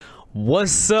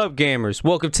What's up, gamers?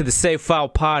 Welcome to the Save File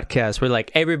Podcast, where, like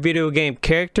every video game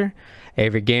character,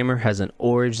 every gamer has an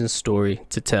origin story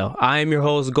to tell. I am your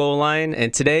host, Gold Lion,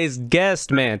 and today's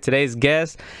guest,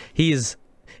 he's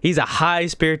a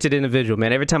high-spirited individual,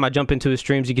 man. Every time I jump into his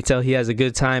streams, you can tell he has a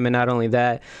good time, and not only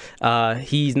that,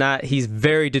 he's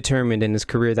very determined in his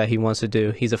career that he wants to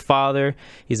do. He's a father,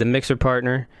 he's a mixer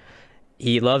partner.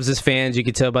 He loves his fans. You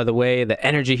can tell by the way, the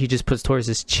energy he just puts towards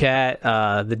his chat,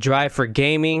 the drive for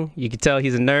gaming. You can tell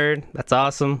he's a nerd. That's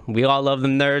awesome. We all love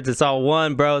them nerds. It's all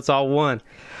one, bro. It's all one.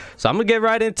 So I'm going to get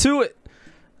right into it.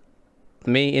 Let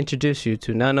me introduce you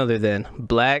to none other than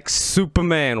Black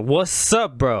Superman. What's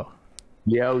up, bro?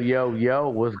 Yo,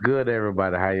 what's good,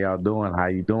 everybody? How y'all doing? How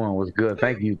you doing? What's good?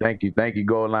 Thank you,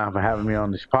 Gold Line, for having me on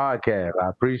this podcast. I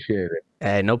appreciate it.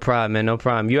 Hey, no problem, man, no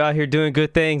problem. You out here doing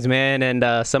good things, man,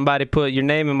 and somebody put your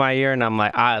name in my ear, and I'm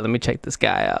like, all right, let me check this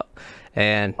guy out.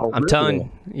 And I'm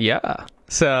telling you, yeah.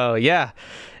 So, yeah,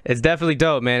 it's definitely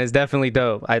dope, man. It's definitely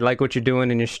dope. I like what you're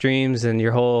doing in your streams and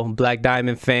your whole Black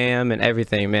Diamond fam and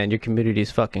everything, man. Your community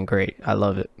is fucking great. I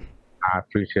love it. I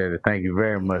appreciate it. Thank you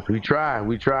very much. We try.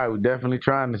 We're definitely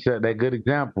trying to set that good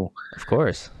example. Of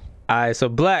course. All right, so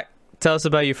Black, tell us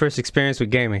about your first experience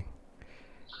with gaming.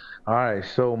 All right,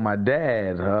 so my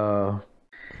dad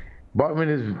bought me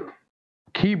this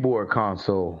keyboard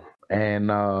console,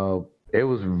 and it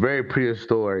was very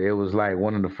prehistoric. It was like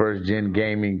one of the first gen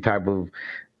gaming type of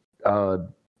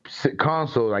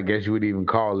console, I guess you would even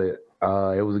call it.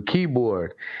 It was a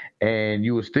keyboard, and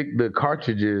you would stick the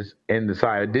cartridges in the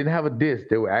side. It didn't have a disc.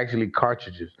 They were actually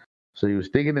cartridges. So you would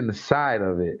stick it in the side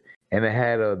of it, and it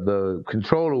had the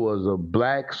controller was a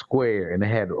black square, and it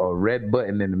had a red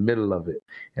button in the middle of it,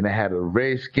 and it had a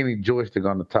very skinny joystick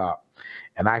on the top.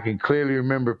 And I can clearly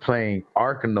remember playing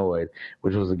Arkanoid,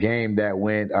 which was a game that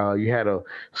went, you had a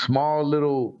small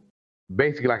little,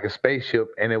 basically like a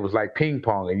spaceship, and it was like ping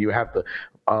pong, and you have to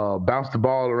bounce the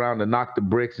ball around and knock the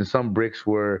bricks, and some bricks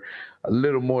were a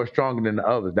little more stronger than the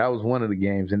others. That was one of the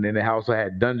games. And then they also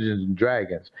had Dungeons and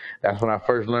Dragons. That's when I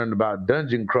first learned about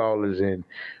dungeon crawlers and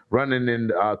running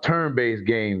in turn-based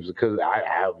games, because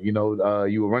you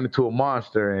were running to a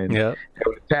monster and it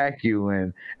would attack you.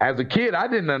 And as a kid, I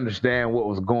didn't understand what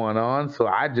was going on, so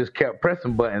I just kept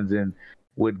pressing buttons and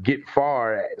would get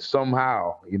far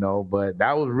somehow, but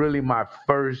that was really my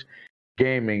first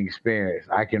gaming experience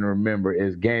I can remember,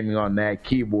 is gaming on that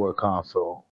keyboard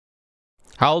console.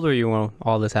 How old were you when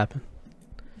all this happened?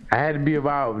 I had to be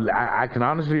about, I can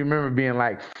honestly remember being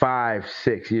like 5,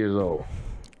 6 years old.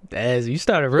 You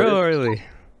started real early.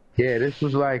 Yeah, this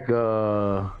was like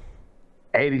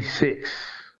 86.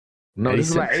 No, 86? This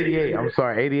was like 88. I'm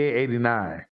sorry, 88,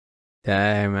 89.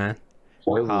 Dang, man.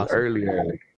 So it was awesome. early.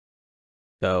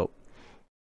 Dope.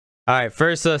 All right,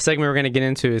 first segment we're going to get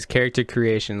into is character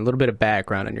creation, a little bit of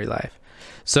background in your life.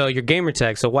 So your gamer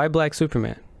tag, so why Black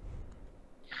Superman?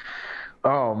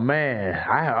 Oh, man.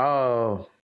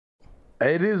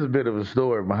 It is a bit of a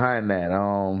story behind that.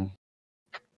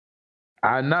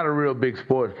 I'm not a real big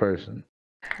sports person.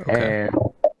 Okay.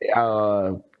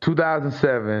 And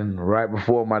 2007, right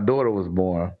before my daughter was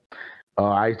born,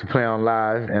 I used to play on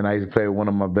Live, and I used to play with one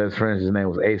of my best friends. His name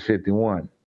was Ace 51.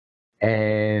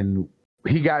 And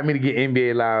he got me to get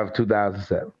NBA Live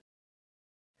 2007.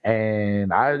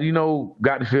 And I,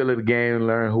 got the feel of the game,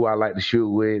 learned who I like to shoot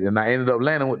with, and I ended up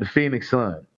landing with the Phoenix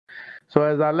Suns. So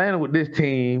as I landed with this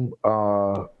team,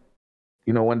 one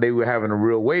day we were having a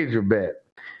real wager bet,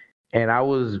 and I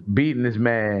was beating this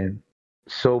man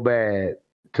so bad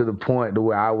to the point to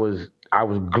where I was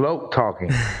gloat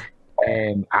talking.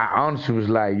 And I honestly was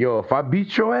like, yo, if I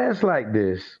beat your ass like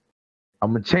this,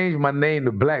 I'm going to change my name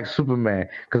to Black Superman,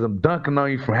 because I'm dunking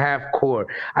on you from half court.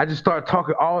 I just started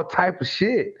talking all type of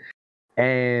shit.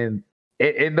 And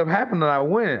it ended up happening. I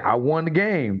won the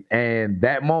game. And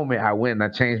that moment I went and I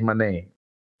changed my name.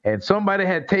 And somebody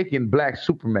had taken Black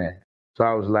Superman. So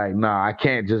I was like, nah, I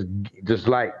can't just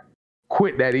like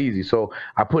quit that easy. So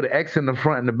I put an X in the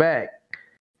front and the back,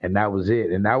 and that was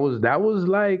it. And that was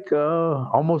like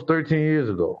almost 13 years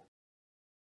ago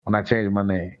when I changed my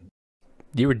name.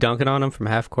 You were dunking on him from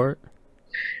half court?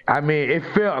 I mean, it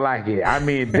felt like it. I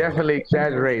mean, definitely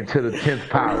exaggerated to the 10th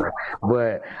power.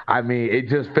 But, I mean, it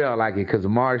just felt like it, because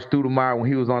Amari Stoudemire, when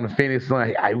he was on the Phoenix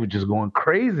Suns, I was just going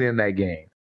crazy in that game.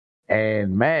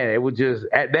 And, man, it was just,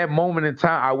 at that moment in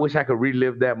time, I wish I could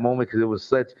relive that moment, because it was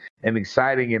such an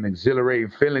exciting and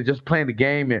exhilarating feeling, just playing the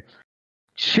game and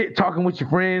shit, talking with your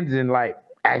friends and, like,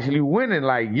 actually winning.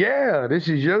 Like, yeah, this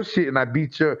is your shit, and I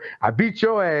beat your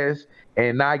ass.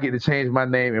 And now I get to change my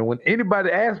name. And when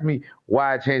anybody asks me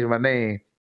why I changed my name,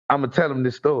 I'm going to tell them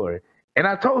this story. And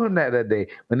I told him that day.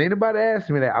 When anybody asks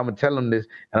me that, I'm gonna tell them this,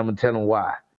 and I'm gonna tell them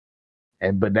why.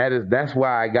 But that's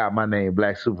why I got my name,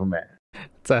 Black Superman.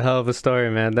 It's a hell of a story,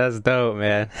 man. That's dope,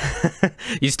 man.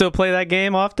 You still play that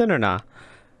game often or not?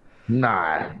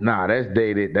 Nah, that's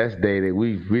dated. That's dated.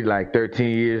 We like 13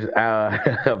 years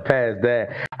past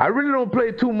that. I really don't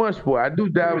play too much sport. I do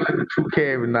dabble in the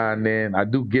 2K every now and then. I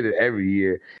do get it every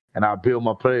year, and I'll build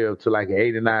my player up to like an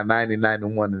 89, 90,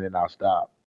 91, and then I'll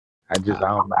stop.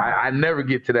 I never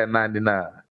get to that 99.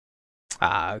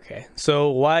 Ah, okay. So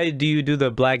why do you do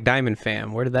the Black Diamond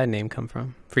Fam? Where did that name come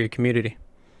from for your community?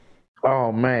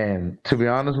 Oh man, to be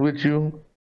honest with you,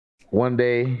 one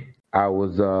day I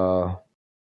was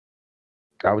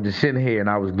just sitting here and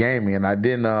I was gaming, and I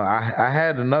didn't. I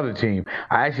had another team.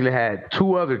 I actually had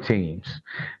two other teams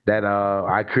that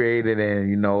I created,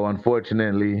 and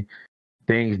unfortunately,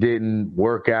 things didn't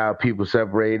work out. People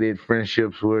separated,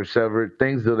 friendships were severed,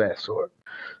 things of that sort.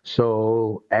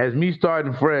 So, as me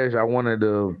starting fresh, I wanted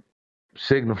to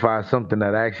signify something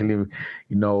that actually,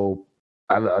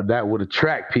 that would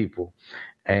attract people,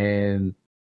 and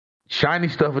shiny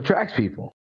stuff attracts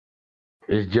people.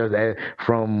 It's just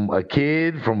from a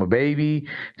kid, from a baby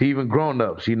to even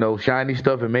grown-ups. Shiny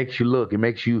stuff, it makes you look. It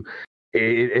makes you,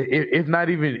 if not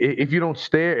even, if you don't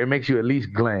stare, it makes you at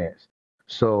least glance.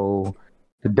 So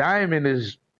the diamond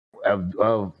is of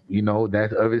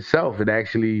that of itself. It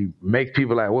actually makes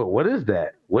people like, what is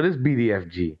that? What is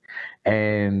BDFG?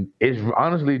 And it's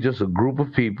honestly just a group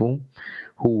of people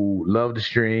who love the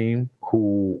stream,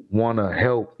 who want to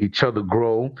help each other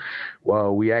grow.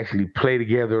 Well, we actually play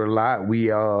together a lot. We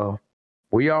do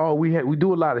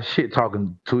a lot of shit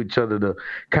talking to each other to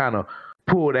kind of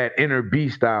pull that inner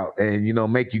beast out and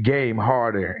make you game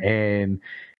harder. And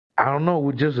I don't know,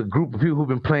 we're just a group of people who've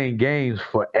been playing games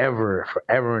forever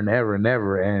and ever and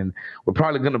ever, and we're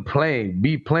probably gonna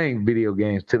be playing video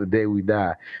games till the day we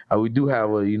die. We do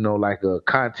have a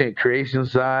content creation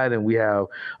side, and we have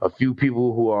a few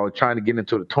people who are trying to get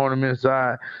into the tournament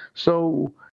side.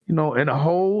 So in a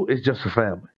whole, it's just a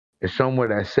family. It's somewhere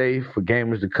that's safe for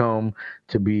gamers to come,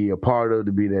 to be a part of,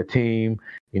 to be their team,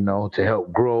 to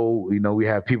help grow. We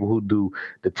have people who do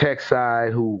the tech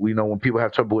side, who, when people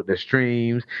have trouble with their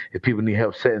streams, if people need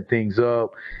help setting things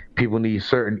up, people need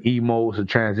certain emotes or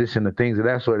transition to things of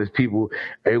that sort. There's people,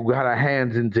 we got our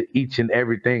hands into each and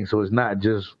everything. So it's not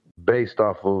just based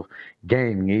off of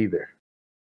gaming either.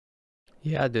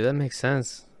 Yeah, dude, that makes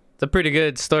sense. It's a pretty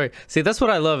good story. See, that's what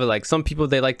I love. Like, some people,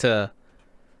 they like to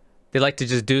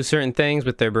just do certain things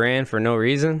with their brand for no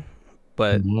reason.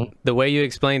 But the way you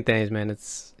explain things, man,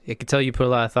 it can tell you put a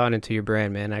lot of thought into your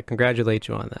brand, man. I congratulate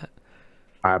you on that.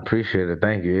 I appreciate it.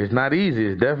 Thank you. It's not easy.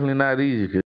 It's definitely not easy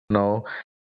because,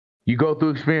 you go through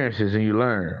experiences and you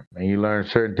learn. And you learn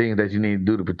certain things that you need to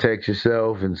do to protect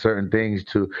yourself and certain things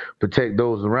to protect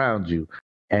those around you.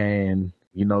 And,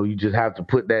 you just have to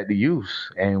put that to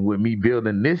use. And with me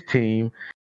building this team,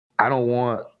 I don't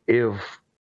want, if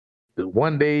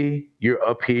one day you're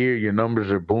up here, your numbers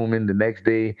are booming. The next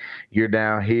day you're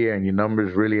down here and your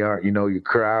numbers really aren't, your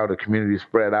crowd, the community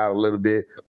spread out a little bit.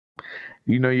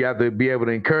 You have to be able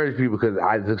to encourage people because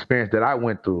the experience that I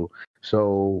went through.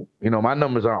 So, my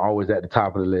numbers aren't always at the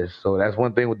top of the list. So that's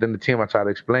one thing within the team I try to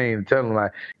explain and tell them,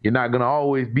 like, you're not going to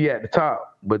always be at the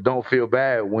top, but don't feel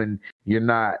bad when you're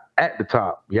not at the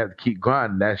top. You have to keep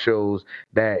grinding. That shows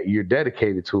that you're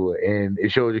dedicated to it. And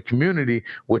it shows your community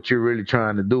what you're really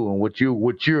trying to do and what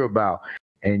you're about.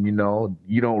 And,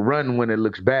 you don't run when it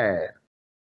looks bad.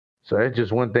 So that's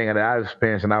just one thing that I've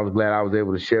experienced, and I was glad I was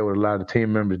able to share with a lot of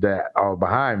team members that are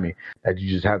behind me, that you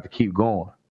just have to keep going.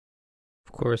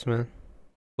 Of course, man.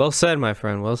 Well said, my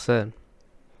friend. Well said.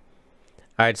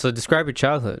 All right, so describe your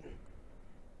childhood.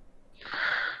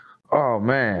 Oh,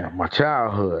 man, my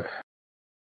childhood.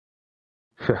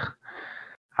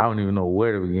 I don't even know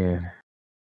where to begin.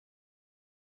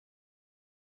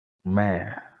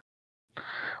 Man,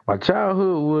 my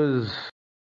childhood was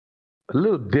a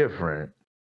little different.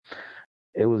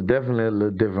 It was definitely a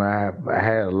little different. I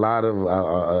had a lot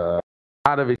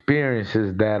of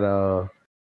experiences that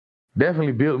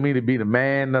definitely built me to be the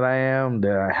man that I am.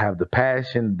 That I have the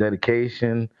passion,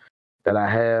 dedication that I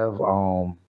have.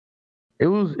 It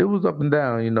was up and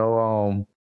down.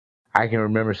 I can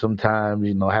remember sometimes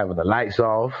having the lights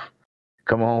off,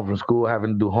 coming home from school,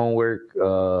 having to do homework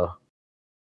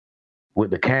with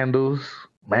the candles.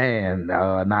 Man,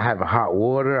 not having hot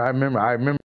water. I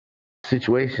remember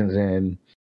situations, and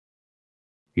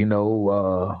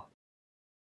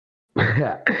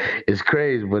it's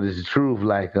crazy, but it's the truth.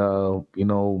 Like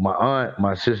my aunt,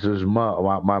 my sister's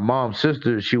mom, my mom's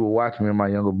sister, she would watch me and my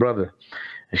younger brother,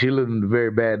 and she lived in a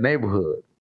very bad neighborhood.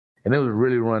 and it was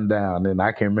really run down. And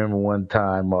I can remember one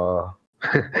time,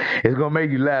 it's gonna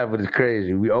make you laugh, but it's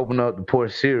crazy. We opened up the poor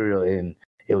cereal, and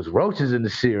it was roaches in the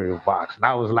cereal box. And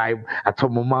I was like, I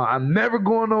told my mom, I'm never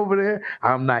going over there.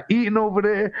 I'm not eating over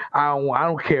there. I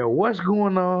don't care what's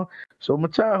going on. So my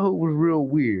childhood was real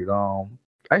weird. I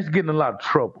used to get in a lot of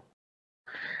trouble.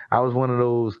 I was one of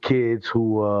those kids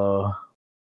who, I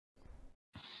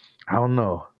don't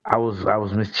know. I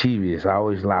was mischievous. I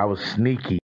was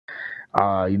sneaky.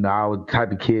 I was the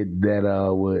type of kid that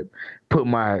would put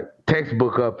my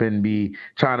textbook up and be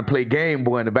trying to play Game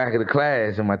Boy in the back of the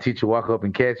class, and my teacher walk up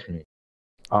and catch me.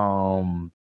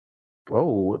 Um,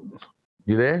 oh,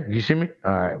 you there? You see me?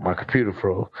 All right, my computer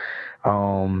froze.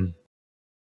 Um,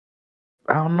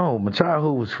 I don't know. My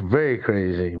childhood was very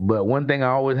crazy, but one thing I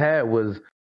always had was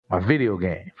my video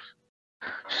games.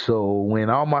 So when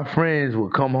all my friends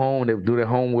would come home, they would do their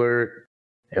homework,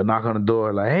 they'll knock on the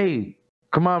door like, "Hey,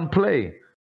 come out and play."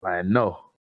 Like, no.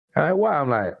 I'm like, why? I'm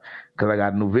like, because I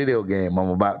got a new video game. I'm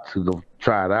about to go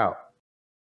try it out.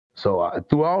 So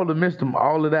through all the midst of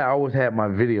all of that, I always had my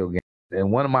video game.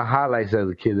 And one of my highlights as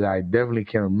a kid that I definitely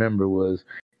can remember was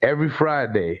every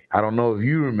Friday. I don't know if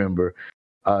you remember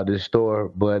this store,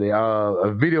 but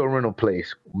a video rental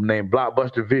place named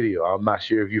Blockbuster Video. I'm not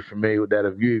sure if you're familiar with that,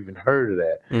 if you even heard of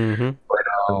that. Mm-hmm. But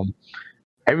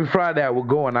every Friday I would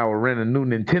go and I would rent a new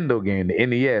Nintendo game, the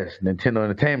NES, Nintendo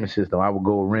Entertainment System. I would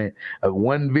go rent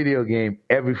one video game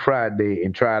every Friday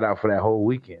and try it out for that whole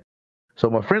weekend. So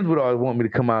my friends would always want me to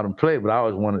come out and play, but I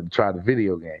always wanted to try the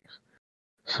video games.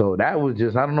 So that was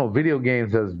just, I don't know, video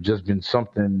games has just been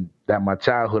something that my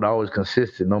childhood always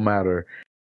consisted, no matter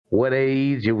what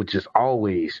age, it was just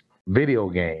always video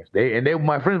games.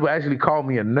 My friends would actually call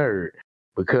me a nerd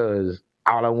because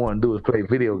all I want to do is play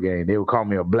video games. They would call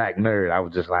me a black nerd. I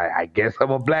was just like, I guess I'm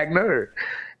a black nerd.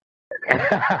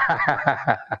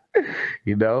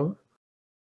 You know?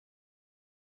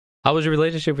 How was your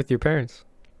relationship with your parents?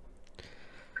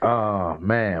 Oh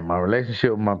man, my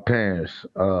relationship with my parents.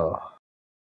 Oh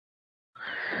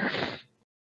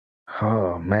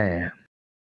man.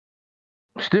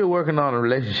 Still working on a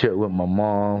relationship with my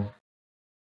mom.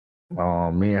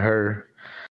 Me and her.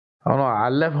 I don't know. I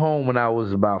left home when I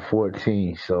was about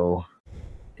 14, so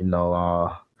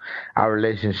our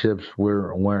relationships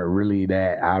weren't really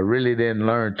that. I really didn't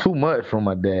learn too much from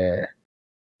my dad,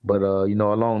 but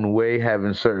along the way,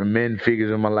 having certain men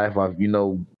figures in my life, I've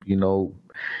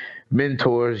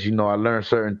mentors. I learned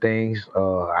certain things.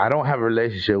 I don't have a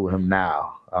relationship with him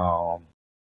now.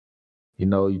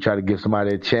 You try to give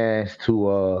somebody a chance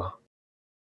to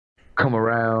come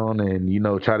around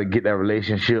and try to get that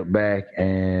relationship back,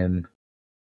 and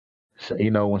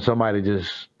when somebody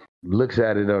just looks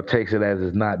at it or takes it as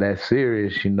it's not that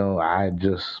serious,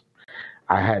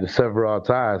 I had to sever all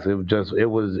ties. It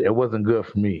wasn't good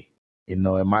for me, in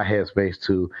my headspace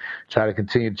to try to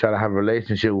continue to try to have a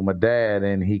relationship with my dad,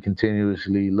 and he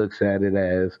continuously looks at it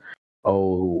as,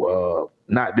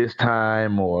 not this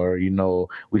time, or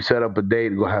we set up a date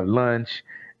to go have lunch,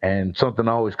 and something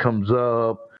always comes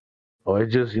up, or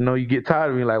it just you get tired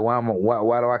of me, like, why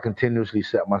do I continuously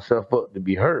set myself up to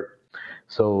be hurt?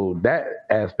 So that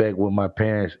aspect with my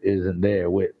parents isn't there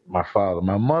with my father.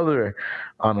 My mother,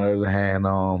 on the other hand,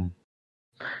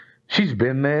 she's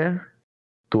been there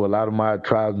through a lot of my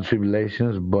trials and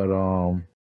tribulations, but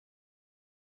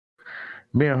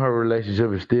me and her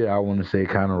relationship is still, I want to say,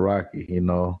 kind of rocky.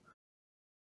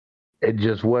 It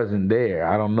just wasn't there.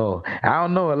 I don't know.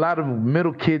 A lot of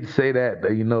middle kids say that,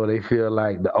 they feel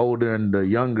like the older and the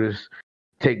youngest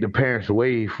take the parents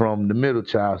away from the middle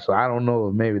child. So I don't know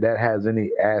if maybe that has any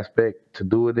aspect to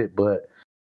do with it, but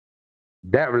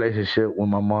that relationship with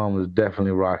my mom was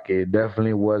definitely rocky. It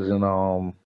definitely wasn't,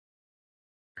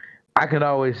 I can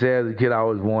always say as a kid, I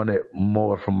always wanted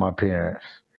more from my parents.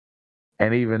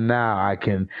 And even now I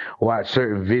can watch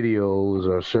certain videos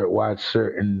or watch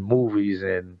certain movies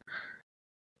and,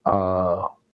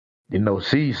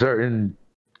 see certain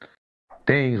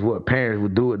things what parents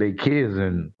would do with their kids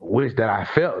and wish that I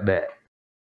felt that.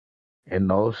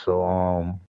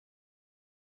 So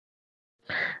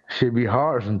should be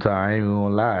hard sometimes, I ain't even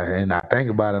gonna lie. And I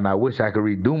think about it and I wish I could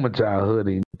redo my childhood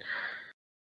and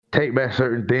take back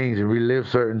certain things and relive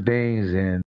certain things,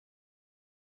 and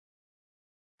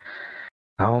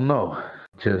I don't know.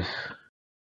 I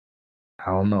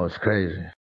don't know, it's crazy.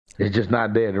 It's just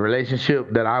not there. The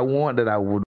relationship that I want, that I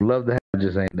would love to have,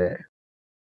 just ain't there.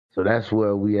 So that's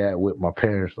where we at with my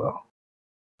parents, though.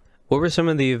 What were some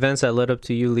of the events that led up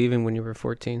to you leaving when you were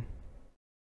 14?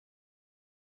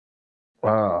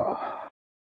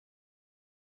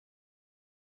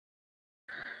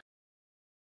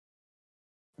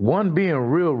 One, being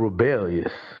real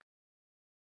rebellious.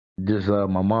 just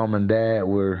my mom and dad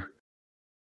were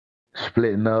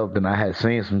splitting up, and I had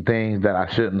seen some things that I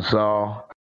shouldn't saw,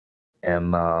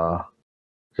 and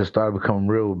just started becoming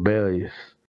real rebellious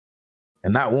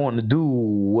and not wanting to do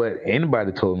what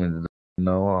anybody told me to do.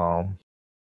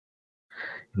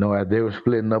 As they were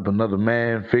splitting up, another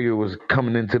man figure was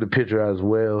coming into the picture as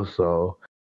well. So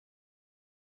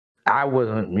I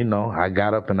wasn't, I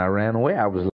got up and I ran away. I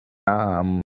was,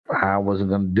 I wasn't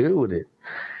gonna deal with it,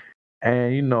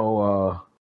 and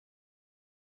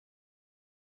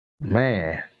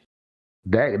man,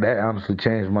 that honestly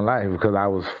changed my life because I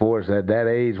was forced at that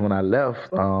age when I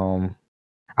left.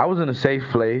 I was in a safe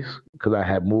place because I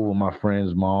had moved with my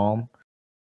friend's mom.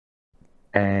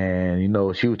 And,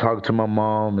 she was talking to my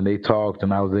mom and they talked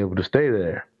and I was able to stay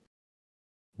there.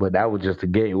 But that was just a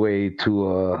gateway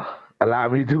to allow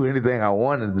me to do anything I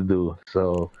wanted to do.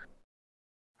 So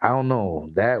I don't know.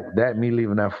 That me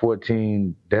leaving at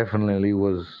 14 definitely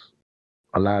was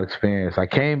a lot of experience. I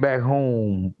came back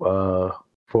home for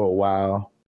a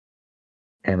while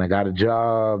and I got a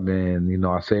job and,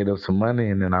 I saved up some money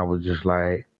and then I was just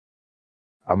like,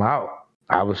 I'm out.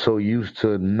 I was so used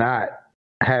to not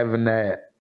having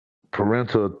that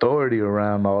parental authority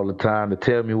around all the time to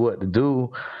tell me what to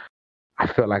do. I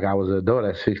felt like I was an adult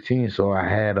at 16, so I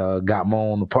had got my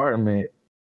own apartment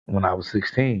when I was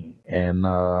 16. And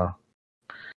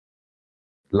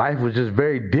life was just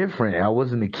very different. I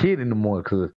wasn't a kid anymore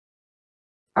because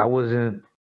I wasn't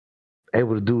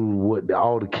able to do what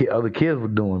all the other kids were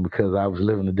doing because I was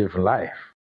living a different life.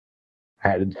 I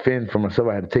had to fend for myself.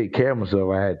 I had to take care of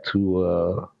myself. I had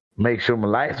to make sure my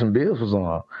lights and bills was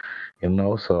on,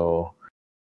 so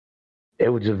it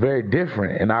was just very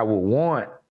different. And I would want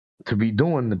to be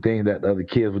doing the things that the other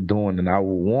kids were doing, and I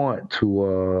would want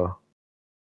to,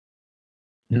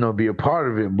 be a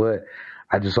part of it, but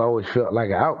I just always felt like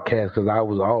an outcast because I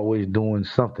was always doing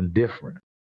something different.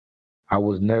 I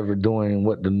was never doing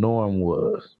what the norm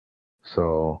was.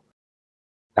 So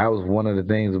that was one of the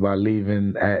things about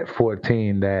leaving at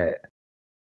 14 that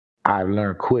I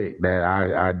learned quick, that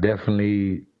I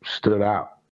definitely stood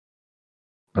out.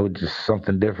 It was just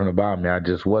something different about me. I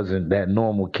just wasn't that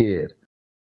normal kid.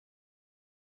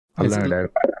 I learned that.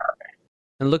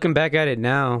 And looking back at it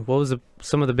now, what was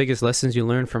some of the biggest lessons you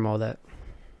learned from all that?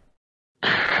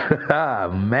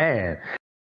 Man,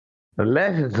 the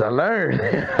lessons I learned.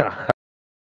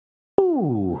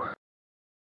 Ooh,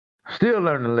 still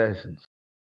learning lessons.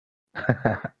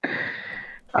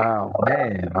 Oh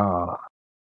man,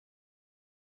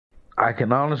 I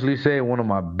can honestly say one of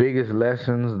my biggest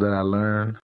lessons that I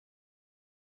learned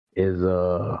is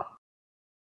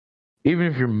even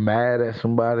if you're mad at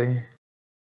somebody,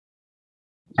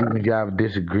 even if you have a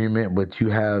disagreement, but you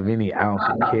have any ounce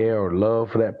of care or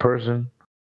love for that person,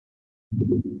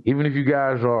 even if you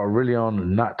guys are really on a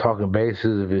not talking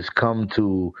basis, if it's come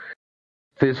to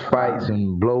fist fights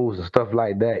and blows and stuff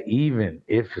like that, even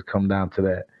if it's come down to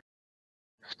that,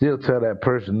 still tell that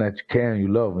person that you care and you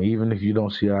love them, even if you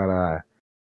don't see eye to eye.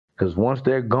 Because once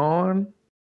they're gone,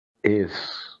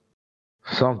 it's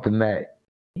something that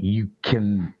you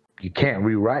can't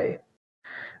rewrite.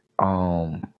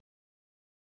 I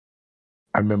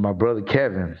remember my brother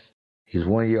Kevin. He's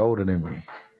 1 year older than me.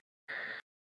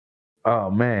 Oh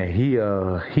man,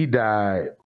 he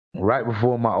died right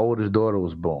before my oldest daughter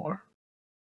was born.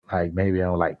 Like maybe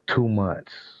on like 2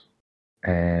 months.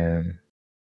 And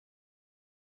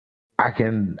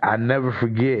I never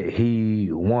forget,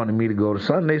 he wanted me to go to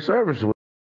Sunday service with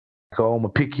him. I'm gonna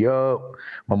pick you up,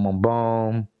 my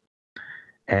mom.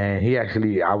 And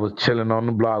I was chilling on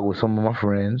the block with some of my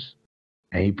friends.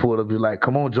 And he pulled up, he was like,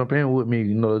 come on, jump in with me,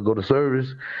 go to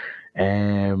service.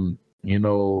 And,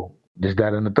 this,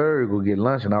 that, and the third, go get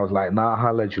lunch. And I was like, nah, I'll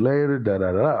holler at you later,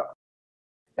 da-da-da.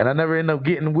 And I never ended up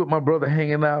getting with my brother,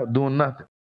 hanging out, doing nothing.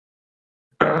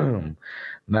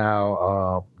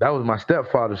 Now, that was my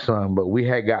stepfather's son, but we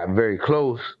had gotten very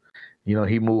close.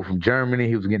 He moved from Germany.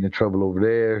 He was getting in trouble over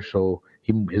there. So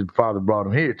his father brought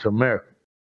him here to America,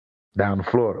 down to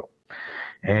Florida.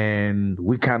 And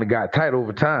we kind of got tight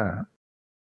over time.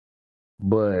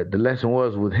 But the lesson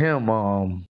was with him,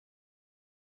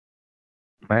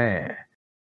 man,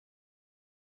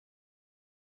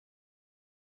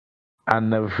 I'll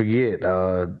never forget,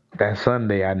 that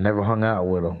Sunday I never hung out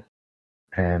with him.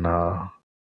 And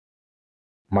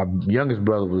my youngest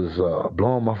brother was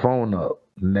blowing my phone up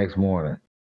the next morning.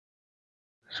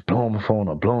 Just blowing my phone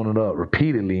up, blowing it up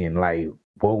repeatedly, and like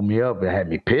woke me up and had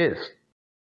me pissed.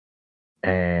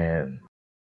 And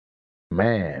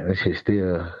man, that shit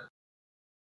still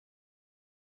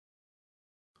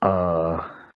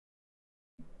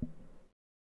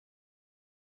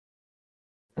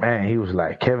man, he was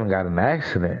like, Kevin got in an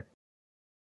accident.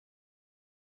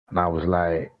 And I was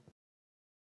like,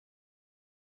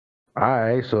 all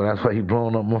right, so that's why he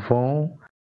blowing up my phone.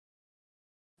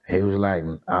 He was like,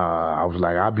 I was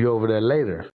like, I'll be over there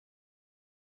later.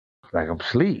 Like, I'm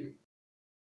asleep.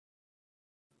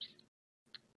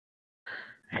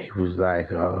 He was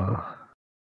like, oh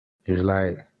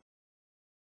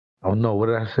no, what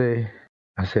did I say?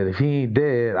 I said, if he ain't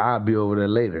dead, I'll be over there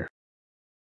later.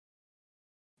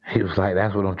 He was like,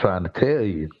 that's what I'm trying to tell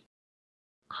you.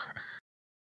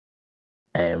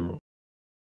 And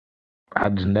I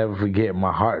just never forget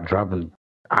my heart dropping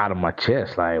out of my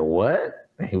chest. Like, what?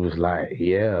 He was like,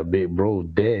 yeah, big bro's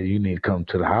dead. You need to come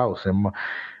to the house. And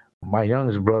my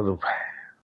youngest brother,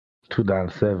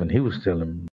 2007, he was still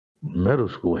in middle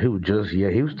school. He was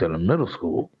still in middle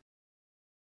school.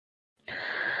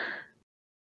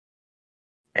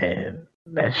 And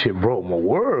that shit broke my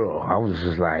world. I was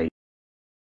just like,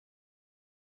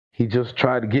 he just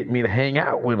tried to get me to hang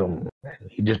out with him.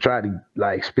 He just tried to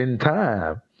like spend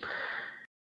time.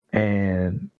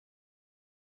 And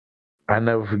I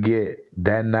never forget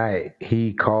that night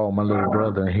he called my little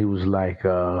brother and he was like,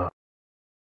 I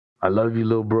love you,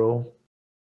 little bro.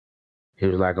 He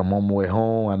was like, I'm on my way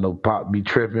home. I know Pop be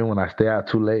tripping when I stay out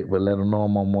too late, but let him know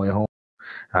I'm on my way home.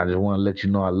 I just want to let you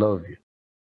know I love you.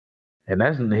 And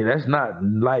that's not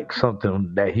like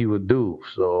something that he would do.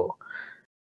 So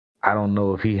I don't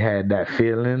know if he had that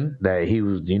feeling that he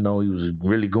was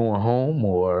really going home,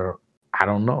 or I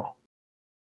don't know.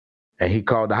 And he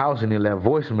called the house and he left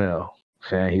voicemail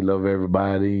saying he loved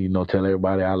everybody, tell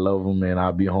everybody I love them and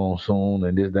I'll be home soon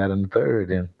and this, that, and the third.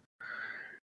 And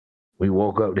we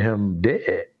woke up to him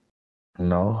dead,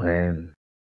 and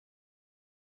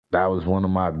that was one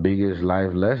of my biggest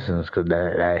life lessons because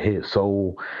that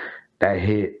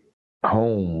hit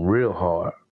home real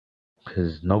hard.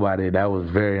 Because that was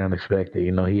very unexpected.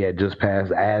 He had just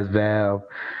passed ASVAB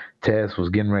test, was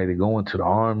getting ready to go into the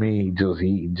Army. He just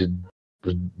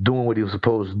was doing what he was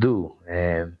supposed to do.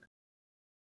 And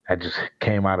that just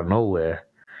came out of nowhere.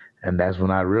 And that's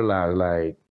when I realized,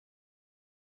 like,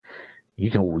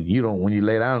 when you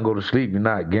lay down and go to sleep, you're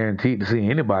not guaranteed to see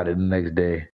anybody the next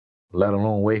day, let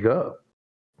alone wake up.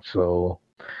 So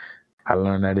I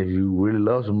learned that if you really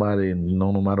love somebody and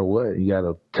no matter what, you got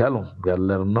to tell them, you got to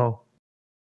let them know.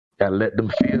 Gotta let them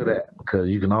feel that, because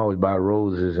you can always buy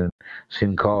roses and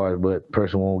send cards, but the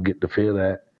person won't get to feel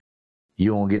that.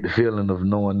 You won't get the feeling of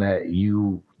knowing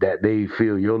that they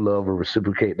feel your love or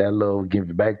reciprocate that love,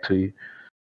 give it back to you.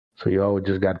 So you always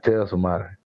just got to tell somebody.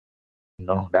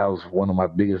 That was one of my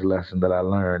biggest lessons that I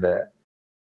learned, that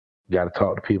you got to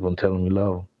talk to people and tell them you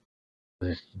love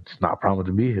them. It's not promised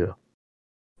to be here.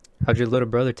 How'd your little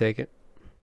brother take it?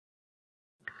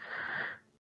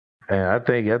 And I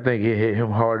think it hit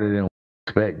him harder than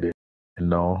expected,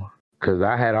 because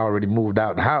I had already moved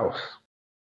out the house.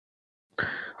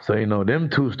 So, them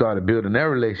two started building their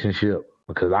relationship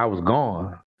because I was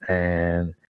gone.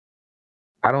 And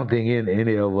I don't think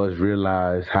any of us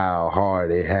realized how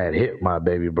hard it had hit my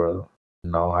baby brother.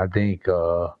 I think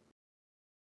a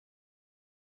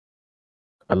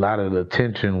lot of the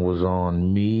attention was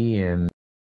on me and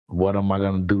what am I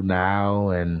going to do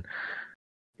now? And,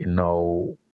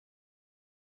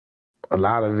 a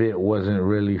lot of it wasn't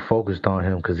really focused on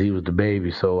him because he was the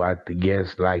baby. So I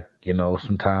guess,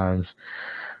 sometimes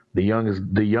the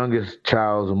youngest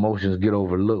child's emotions get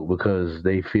overlooked because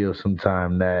they feel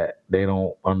sometimes that they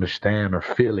don't understand or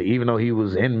feel it. Even though he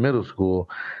was in middle school,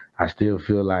 I still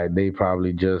feel like they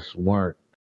probably just weren't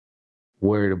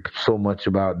worried so much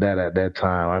about that at that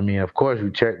time. I mean, of course,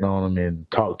 we checked on him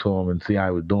and talked to him and see how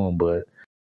he was doing, but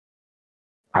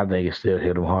I think it still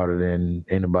hit him harder than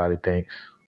anybody thinks.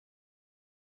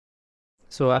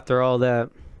 So after all that,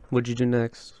 what'd you do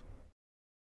next?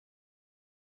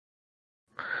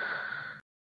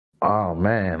 Oh,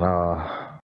 man.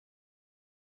 I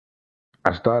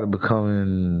started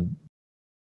becoming,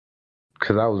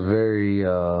 because I was very,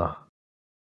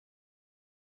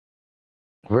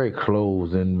 very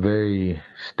closed and very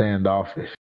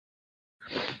standoffish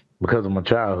because of my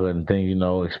childhood and things,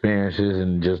 experiences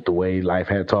and just the way life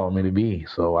had taught me to be.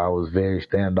 So I was very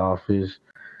standoffish,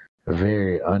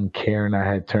 very uncaring. I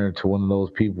had turned to one of those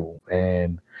people.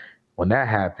 And when that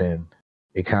happened,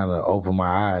 it kind of opened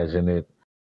my eyes and it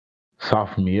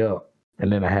softened me up.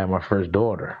 And then I had my first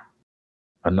daughter,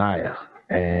 Anaya.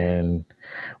 And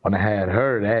when I had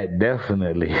her, that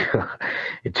definitely,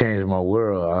 it changed my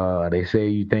world. They say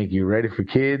you think you're ready for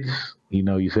kids.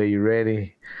 You say you're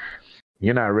ready.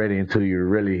 You're not ready until you're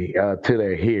really, till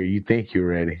they're here. You think you're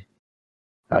ready.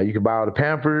 You can buy all the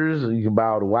Pampers, you can buy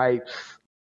all the wipes,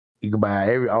 You can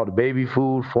buy all the baby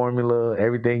food, formula,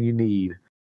 everything you need.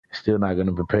 Still not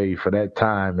gonna prepare you for that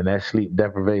time and that sleep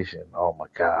deprivation. Oh my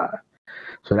God.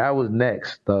 So that was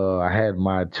next. I had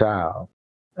my child,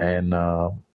 and I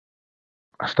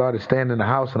started staying in the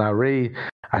house, and I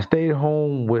stayed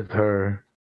home with her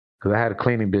because I had a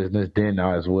cleaning business then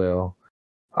as well.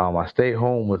 I stayed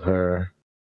home with her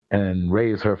and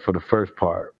raised her for the first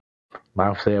part.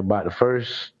 I'll say about the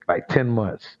first like 10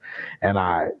 months, and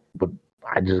I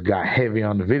just got heavy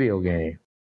on the video game.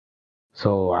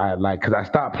 So cause I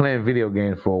stopped playing video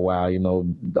games for a while,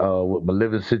 with my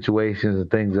living situations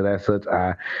and things of that such.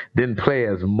 I didn't play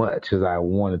as much as I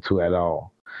wanted to at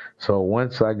all. So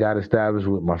once I got established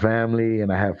with my family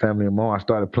and I had family of my own, I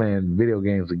started playing video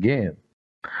games again.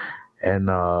 And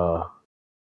I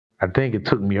think it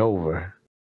took me over,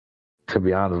 to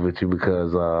be honest with you,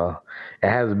 because it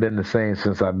hasn't been the same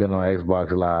since I've been on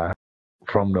Xbox Live.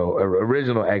 From the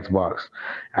original Xbox,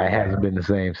 it hasn't been the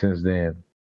same since then.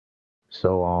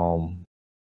 So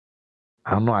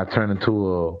I don't know. I turned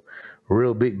into a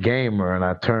real big gamer, and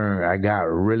I got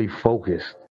really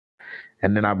focused,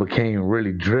 and then I became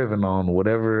really driven on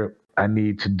whatever I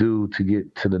need to do to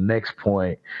get to the next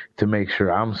point to make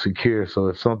sure I'm secure. So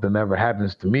if something ever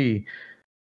happens to me,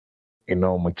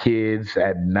 my kids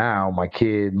now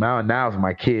it's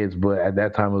my kids, but at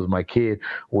that time it was my kid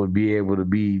would be able to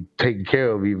be taken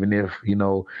care of, even if,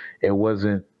 it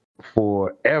wasn't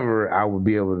forever. I would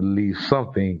be able to leave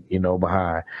something,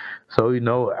 behind. So,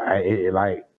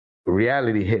 like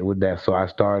reality hit with that. So I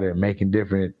started making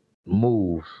different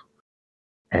moves,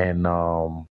 and,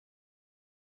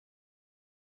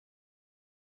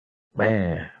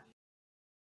 man,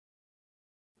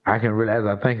 as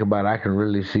I think about it, I can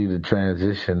really see the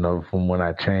transition from when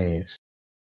I changed.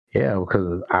 Yeah,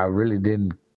 because I really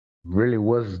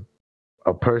was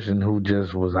a person who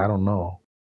just was, I don't know.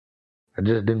 I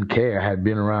just didn't care. I had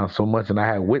been around so much and I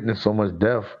had witnessed so much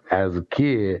death as a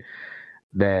kid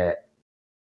that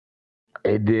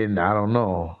I don't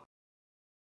know.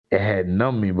 It had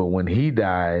numbed me, but when he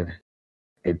died,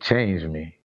 it changed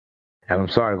me. And I'm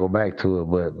sorry to go back to it,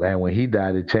 but man, when he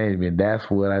died, it changed me. And that's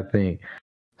what I think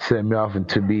set me off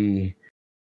into be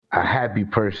a happy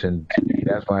person to me.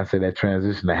 That's why I say that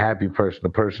transition, a happy person, a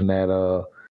person that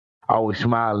always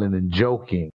smiling and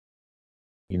joking.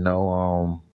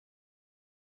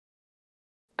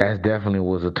 That definitely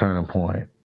was a turning point.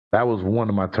 That was one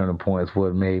of my turning points,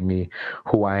 what made me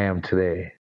who I am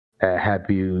today. That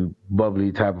happy,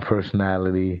 bubbly type of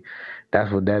personality.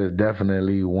 That is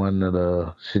definitely one of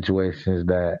the situations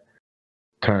that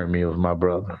turned me. It was my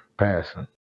brother passing.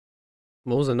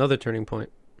 What was another turning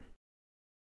point?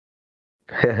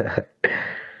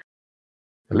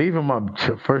 Leaving my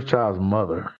first child's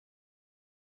mother.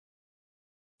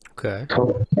 Okay.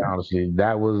 Totally, honestly,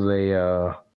 that was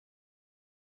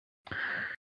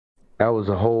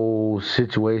a whole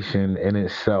situation in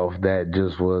itself that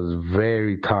just was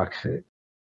very toxic.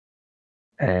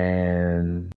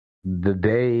 And the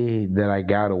day that I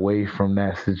got away from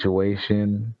that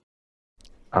situation,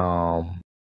 man,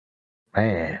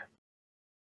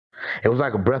 it was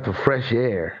like a breath of fresh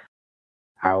air.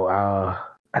 I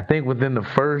think within the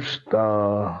first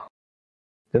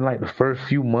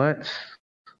few months,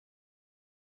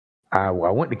 I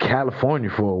went to California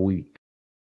for a week.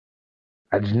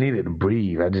 I just needed to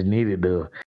breathe. I just needed to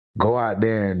go out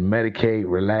there and medicate,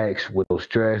 relax with no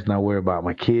stress, not worry about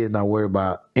my kids, not worry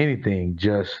about anything.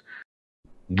 Just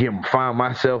find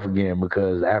myself again,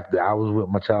 because after I was with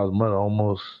my child's mother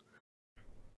almost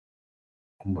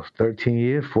 13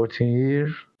 years, 14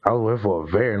 years. I was with her for a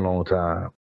very long time.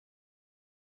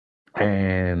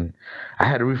 And I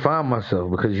had to refine myself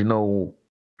because, your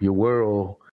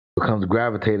world becomes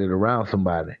gravitated around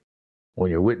somebody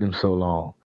when you're with them so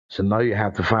long. So now you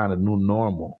have to find a new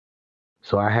normal.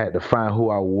 So I had to find who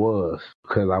I was,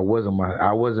 because I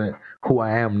wasn't who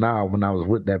I am now when I was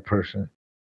with that person.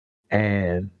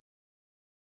 And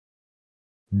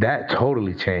that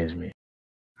totally changed me.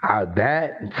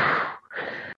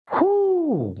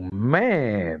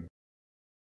 Man.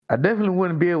 I definitely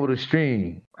wouldn't be able to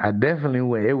stream. I definitely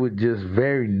would. It was just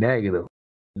very negative.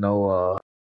 You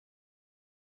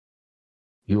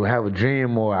have a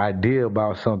dream or idea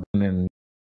about something and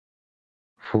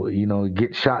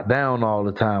get shot down all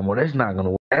the time. Well, that's not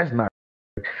gonna work. That's not.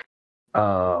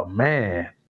 Man,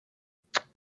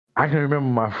 I can remember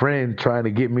my friend trying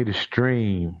to get me to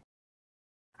stream.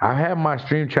 I had my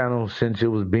stream channel since it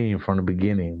was being from the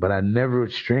beginning, but I never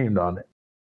streamed on it.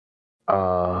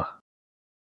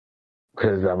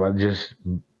 Because I just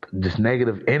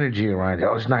negative energy around it.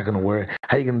 Oh, it's not gonna work.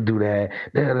 How you gonna do that?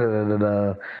 Da, da, da, da,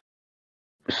 da.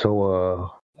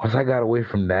 So once I got away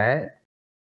from that,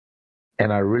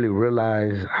 and I really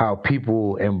realized how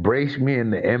people embrace me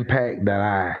and the impact that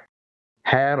I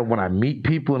had when I meet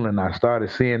people, and I started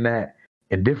seeing that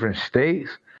in different states,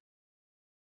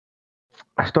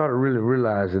 I started really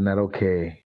realizing that,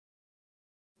 okay,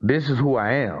 this is who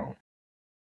I am.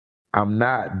 I'm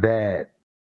not that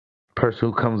person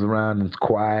who comes around and's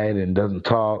quiet and doesn't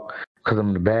talk because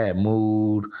I'm in a bad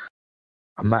mood.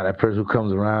 I'm not that person who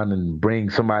comes around and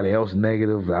brings somebody else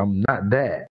negative. I'm not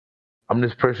that. I'm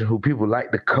this person who people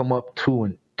like to come up to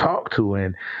and talk to.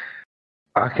 And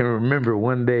I can remember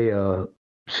one day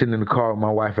sitting in the car with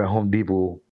my wife at Home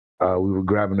Depot. We were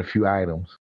grabbing a few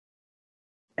items.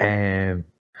 And,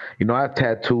 you know, I have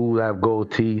tattoos, I have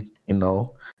gold teeth, you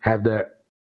know, have that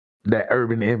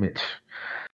urban image.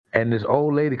 And this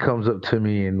old lady comes up to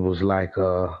me and was like,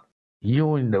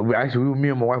 you and actually, me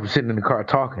and my wife were sitting in the car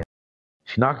talking.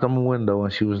 She knocked on my window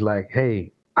and she was like,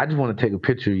 hey, I just want to take a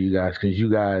picture of you guys because you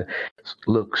guys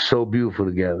look so beautiful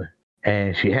together.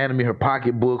 And she handed me her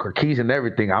pocketbook, her keys and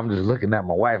everything. I'm just looking at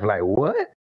my wife like,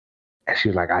 what? And she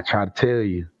was like, I try to tell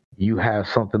you, you have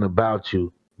something about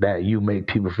you that you make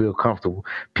people feel comfortable.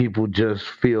 People just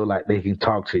feel like they can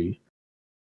talk to you.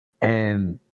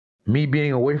 And me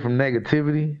being away from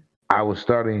negativity, I was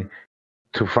starting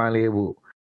to finally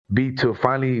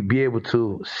be able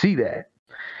to see that.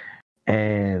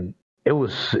 And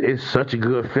it's such a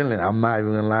good feeling. I'm not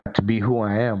even gonna lie, to be who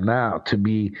I am now, to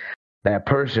be that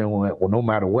person when no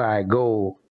matter where I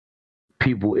go,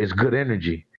 people, it's good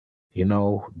energy. You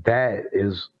know, that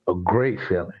is a great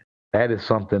feeling. That is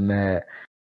something that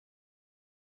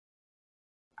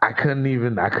I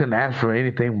couldn't ask for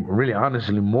anything really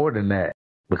honestly more than that,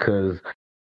 because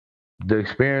the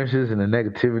experiences and the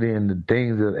negativity and the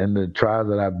things and the trials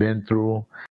that I've been through,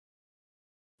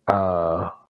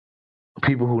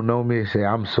 people who know me say,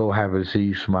 I'm so happy to see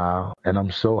you smile, and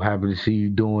I'm so happy to see you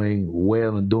doing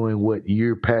well and doing what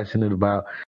you're passionate about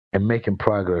and making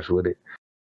progress with it.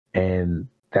 And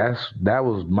that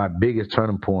was my biggest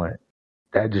turning point.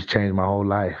 That just changed my whole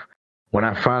life. When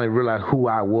I finally realized who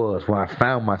I was, when I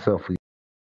found myself,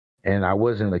 and I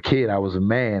wasn't a kid, I was a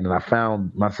man, and I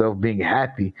found myself being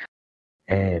happy.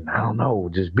 And I don't know,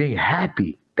 just being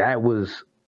happy, that was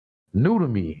new to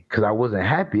me because I wasn't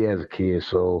happy as a kid.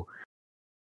 So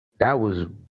that was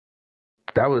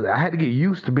I had to get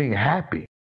used to being happy.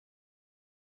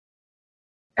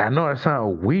 I know that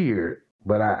sounds weird,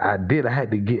 but I did. I had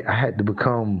to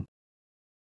become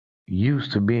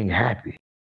used to being happy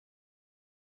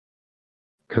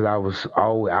because I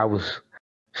was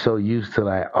so used to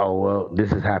like, oh well,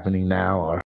 this is happening now,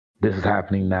 or this is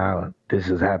happening now, and this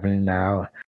is happening now.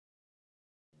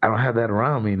 I don't have that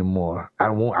around me anymore. I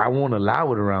won't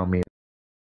allow it around me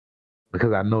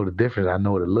because I know the difference. I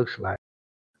know what it looks like.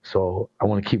 So I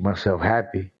want to keep myself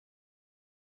happy.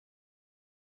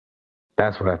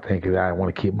 That's what I think is. I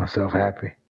want to keep myself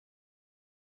happy.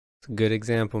 It's a good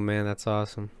example, man. That's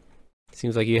awesome.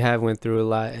 Seems like you have went through a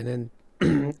lot. And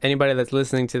then anybody that's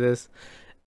listening to this,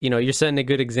 you know, you're setting a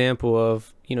good example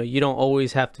of, you know, you don't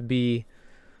always have to be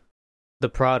the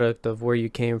product of where you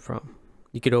came from.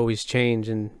 You could always change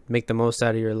and make the most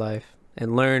out of your life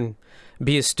and learn,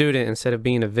 be a student instead of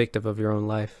being a victim of your own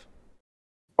life.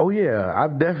 Oh yeah,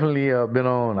 I've definitely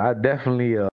I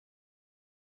definitely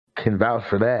can vouch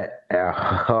for that.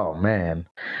 Oh man,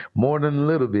 more than a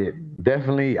little bit.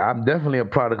 Definitely, I'm definitely a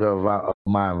product of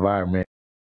my environment,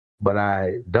 but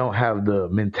I don't have the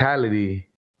mentality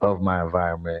of my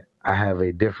environment. I have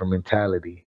a different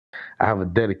mentality. I have a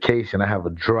dedication. I have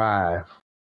a drive.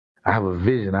 I have a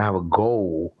vision. I have a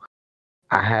goal.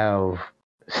 I have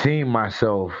seen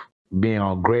myself being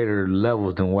on greater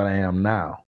levels than what I am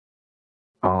now.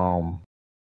 I'm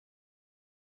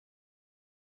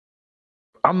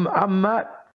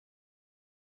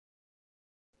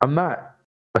not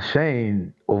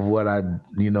ashamed of what of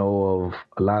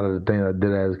a lot of the things I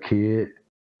did as a kid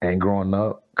and growing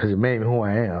up, because it made me who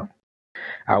I am.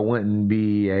 I wouldn't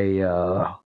be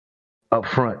a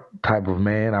upfront type of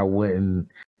man. I wouldn't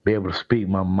be able to speak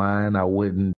my mind. I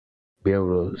wouldn't be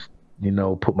able to,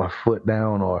 put my foot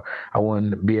down, or I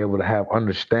wouldn't be able to have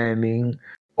understanding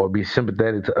or be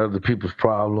sympathetic to other people's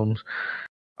problems.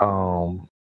 I'm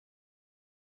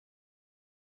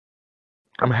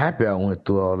happy I went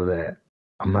through all of that.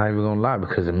 I'm not even gonna lie,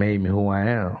 because it made me who I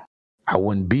am. I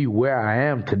wouldn't be where I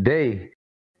am today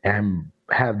and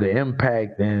have the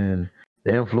impact and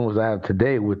the influence I have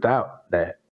today without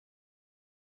that.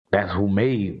 That's what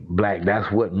made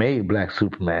Black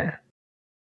Superman.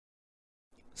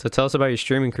 So tell us about your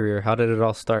streaming career. How did it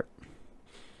all start?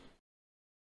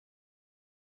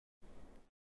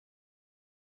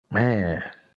 Man,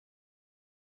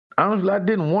 honestly, I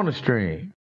didn't want to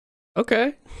stream.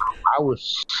 Okay. I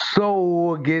was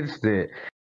so against it.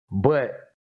 But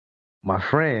my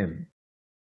friend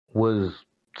was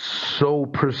so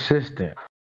persistent.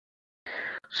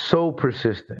 So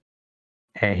persistent.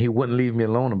 And he wouldn't leave me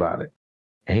alone about it.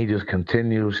 And he just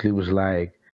continuously was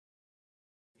like,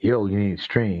 yo, you need to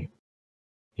stream.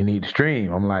 You need to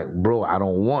stream. I'm like, bro, I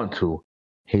don't want to.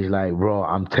 He's like, bro,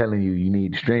 I'm telling you, you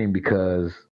need to stream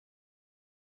because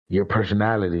your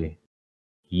personality,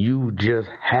 you just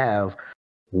have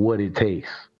what it takes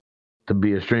to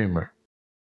be a streamer.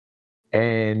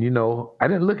 And, you know, I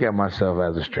didn't look at myself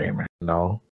as a streamer, you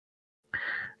know.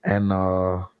 And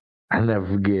I never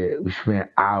forget, we spent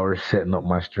hours setting up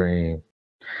my stream.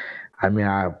 I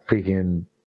mean,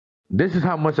 this is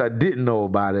how much I didn't know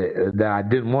about it, that I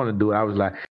didn't want to do it. I was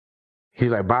like,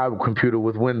 he's like, buy a computer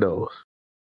with Windows.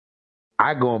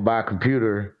 I go and buy a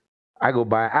computer, I go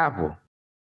buy Apple.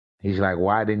 He's like,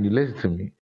 why didn't you listen to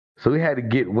me? So we had to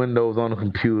get Windows on the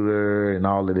computer and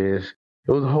all of this.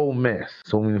 It was a whole mess.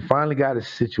 So when we finally got it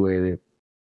situated,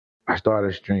 I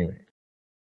started streaming.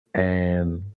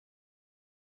 And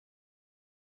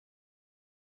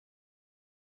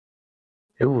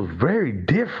it was very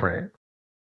different.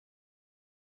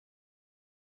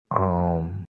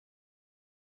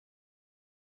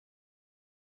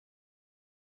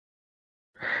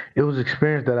 It was an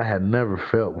experience that I had never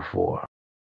felt before.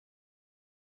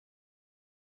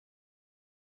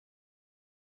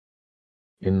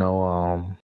 You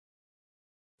know,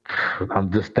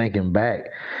 I'm just thinking back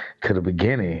to the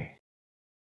beginning.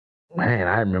 Man,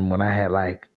 I remember when I had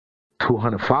like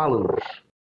 200 followers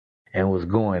and was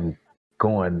going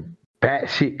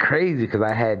batshit crazy because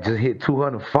I had just hit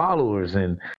 200 followers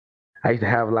and I used to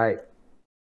have like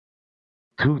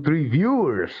 2-3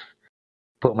 viewers,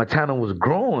 but my channel was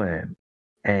growing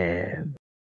and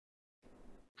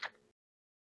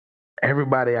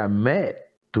everybody I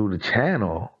met through the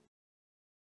channel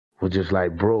was just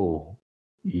like, bro,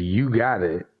 you got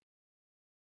it.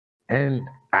 And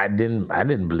I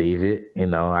didn't believe it, you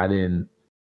know, I didn't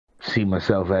see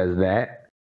myself as that.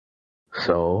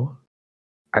 So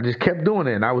I just kept doing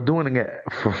it, and I was doing it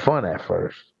for fun at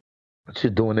first.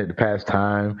 Just doing it to pass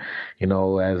time, you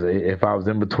know, as if I was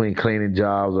in between cleaning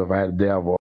jobs or if I had a day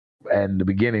off. And in the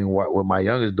beginning, with my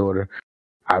youngest daughter,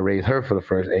 I raised her for the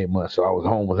first 8 months, so I was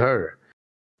home with her.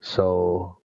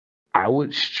 So I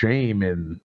would stream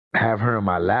and have her in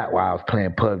my lap while I was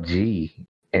playing PUBG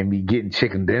and be getting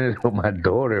chicken dinners with my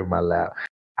daughter in my lap.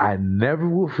 I never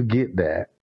will forget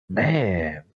that.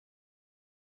 Man.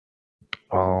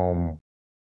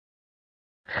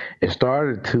 It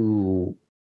started to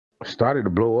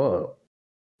blow up,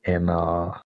 and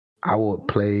I would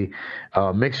play.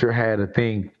 Mixer had a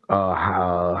thing,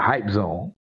 Hype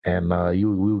Zone, and we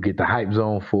would get the Hype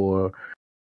Zone for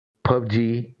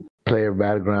PUBG, Player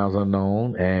Battlegrounds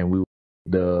Unknown, and we would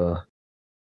the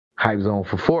Hype Zone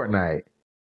for Fortnite,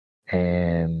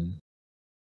 and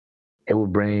it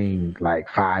would bring like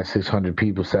 500-600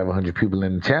 people, 700 people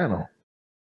in the channel.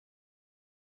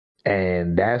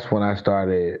 And that's when I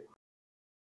started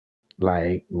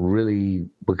like really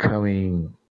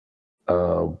becoming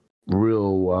a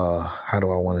real how do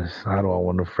I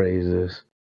want to phrase this?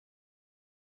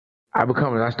 I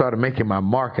started making my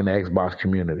mark in the Xbox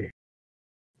community.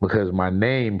 Because my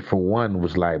name for one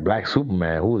was like Black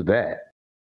Superman. Who was that?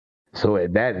 So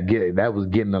that was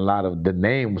getting a lot of, the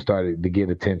name started to get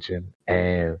attention,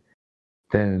 and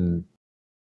then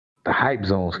the Hype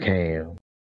Zones came,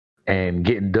 and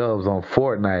getting dubs on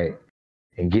Fortnite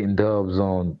and getting dubs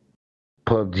on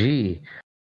PUBG,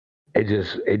 it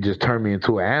just turned me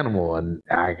into an animal. And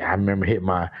I remember hitting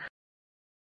my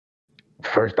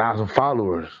first 1,000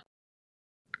 followers.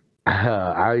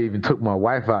 I even took my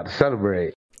wife out to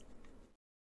celebrate.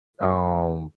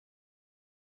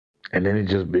 And then it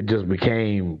just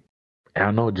became, I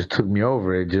don't know, it just took me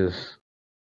over.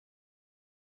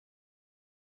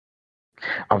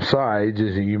 I'm sorry,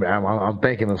 I'm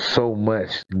thinking of so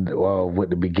much with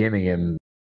the beginning, and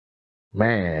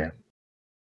man,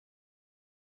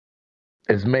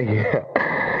 it's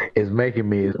making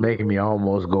me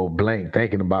almost go blank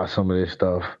thinking about some of this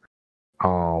stuff.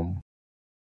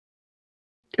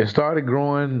 It started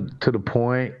growing to the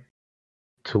point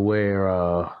to where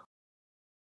I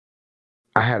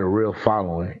had a real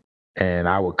following, and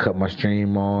I would cut my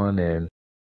stream on, and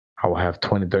I would have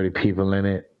 20-30 people in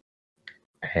it,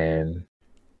 and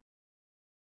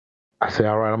I said,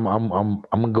 all right, I'm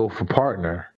gonna go for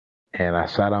partner. And I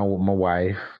sat down with my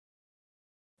wife,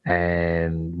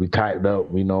 and we typed up,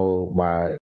 you know,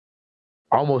 my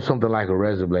almost something like a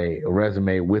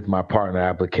resume with my partner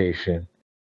application.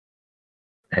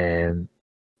 And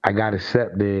I got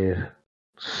accepted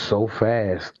so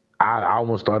fast. I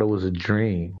almost thought it was a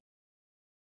dream.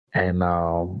 And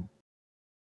I'll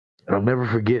never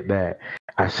forget that.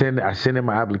 I sent in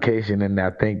my application, and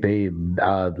I think they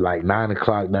like 9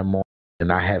 o'clock that morning,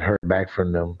 and I had heard back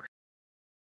from them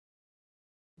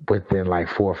within like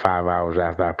 4 or 5 hours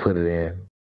after I put it in.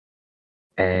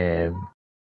 And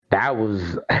that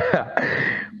was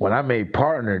when I made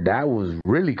partner. That was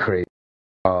really crazy.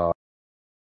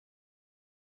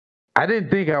 I didn't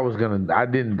think I was gonna. I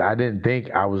didn't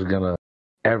think I was gonna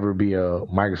ever be a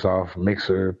Microsoft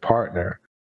Mixer partner.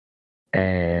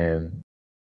 And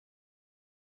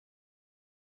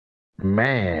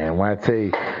man, when I tell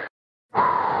you,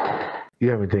 you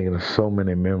have me thinking of so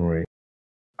many memories.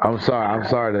 I'm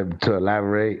sorry to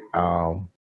elaborate.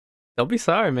 Don't be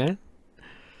sorry, man.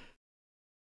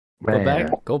 Man,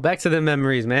 Go back to the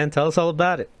memories, man. Tell us all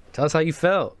about it. Tell us how you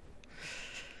felt.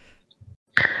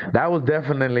 that was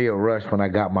definitely a rush when I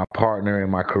got my partner in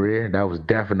my career. That was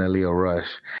definitely a rush.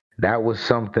 That was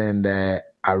something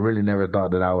that I really never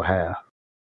thought that I would have.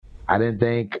 I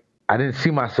didn't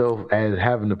see myself as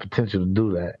having the potential to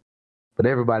do that, but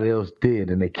everybody else did,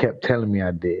 and they kept telling me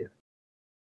I did.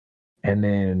 And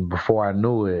then before I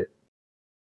knew it,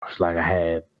 it's like I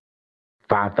had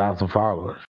 5,000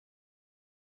 followers.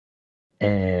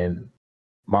 And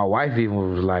my wife even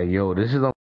was like, "Yo, this is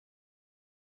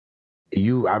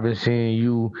you. I've been seeing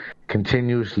you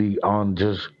continuously on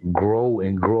just grow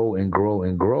and grow and grow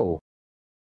and grow."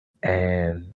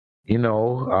 And you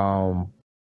know,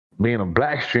 being a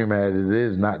black streamer as it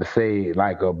is, not to say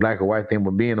like a black or white thing,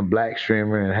 but being a black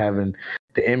streamer and having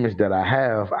the image that I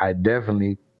have, I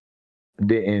definitely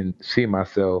didn't see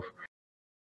myself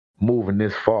moving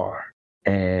this far.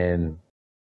 And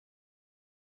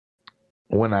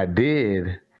when I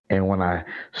did, and when I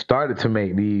started to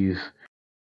make these,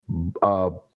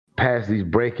 pass these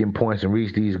breaking points and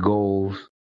reach these goals,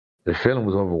 the feeling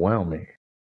was overwhelming.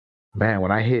 Man,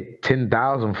 when I hit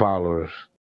 10,000 followers,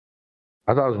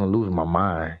 I thought I was gonna lose my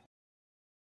mind.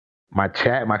 My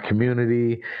chat, my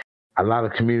community, a lot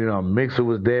of community on Mixer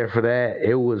was there for that.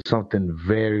 It was something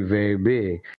very, very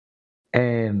big.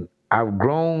 And I've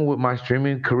grown with my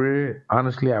streaming career.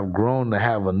 Honestly, I've grown to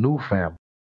have a new family.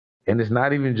 And it's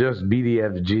not even just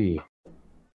BDFG.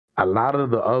 A lot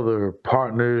of the other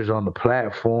partners on the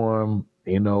platform,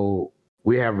 you know,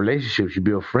 we have relationships. You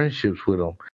build friendships with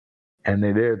them, and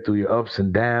they're there through your ups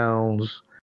and downs.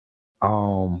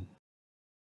 Um,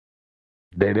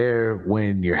 they're there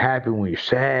when you're happy, when you're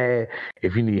sad.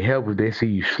 If you need help, if they see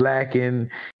you slacking,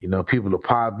 you know, people will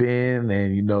pop in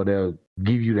and, you know, they'll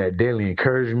give you that daily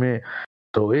encouragement.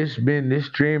 So this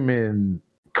streaming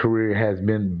career has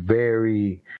been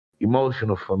very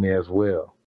emotional for me as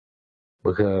well,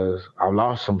 because I've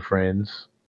lost some friends,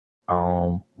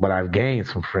 but I've gained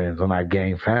some friends and I've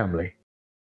gained family.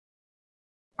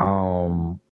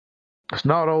 Um, it's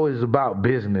not always about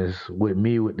business with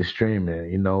me with the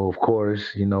streaming. You know, of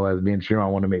course, you know, as being a streamer, I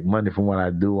want to make money from what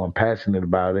I do. I'm passionate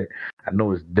about it. I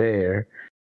know it's there,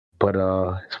 but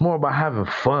it's more about having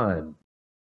fun.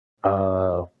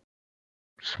 Uh,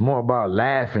 it's more about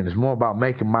laughing. It's more about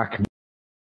making my.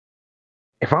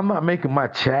 If I'm not making my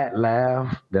chat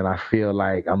laugh, then I feel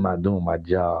like I'm not doing my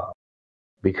job.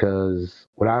 Because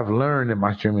what I've learned in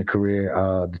my streaming career,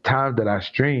 the time that I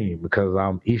stream, because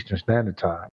I'm Eastern Standard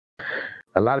Time,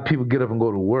 a lot of people get up and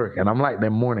go to work, and I'm like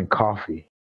their morning coffee.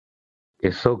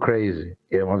 It's so crazy.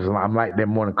 I'm like their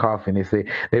morning coffee, and they say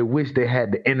they wish they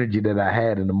had the energy that I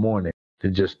had in the morning to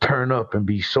just turn up and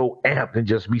be so amped and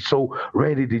just be so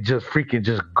ready to just freaking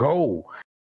just go.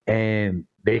 And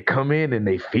they come in and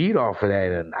they feed off of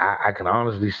that, and I can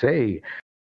honestly say,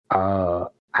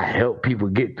 I help people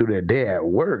get through their day at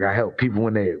work. I help people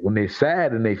when they're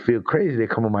sad and they feel crazy. They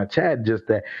come on my chat. Just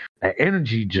that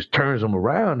energy just turns them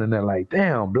around, and they're like,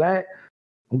 "Damn, Black,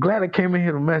 I'm glad I came in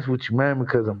here to mess with you, man,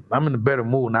 because I'm in a better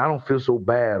mood and I don't feel so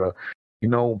bad." Or, you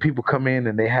know, when people come in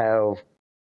and they have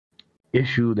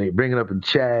issue, they bring it up in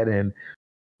chat, and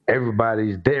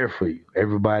everybody's there for you.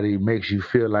 Everybody makes you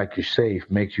feel like you're safe,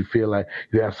 makes you feel like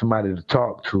you have somebody to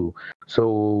talk to.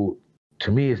 So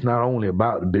to me, it's not only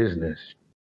about the business.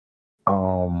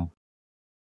 Um,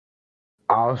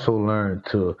 I also learned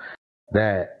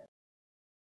that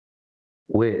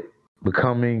with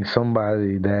becoming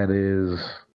somebody that is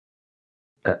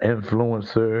an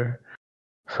influencer,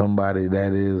 somebody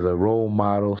that is a role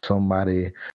model,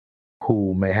 somebody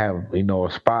who may have, you know,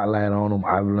 a spotlight on them,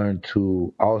 I've learned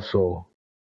to also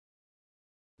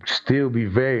still be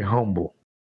very humble,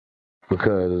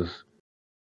 because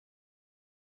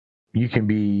you can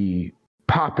be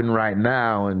popping right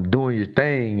now and doing your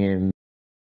thing, and,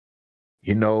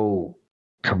 you know,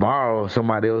 tomorrow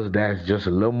somebody else that's just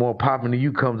a little more popping than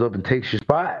you comes up and takes your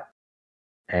spot.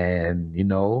 And,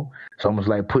 it's almost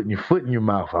like putting your foot in your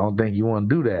mouth. I don't think you want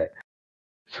to do that.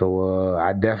 So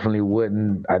I definitely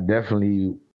wouldn't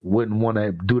want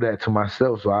to do that to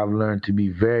myself. So I've learned to be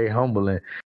very humble and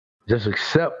just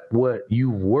accept what you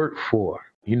work for.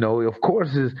 Of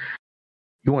course,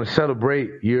 you want to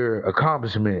celebrate your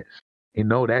accomplishments.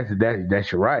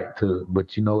 That's your right to.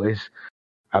 But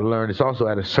I learned it's also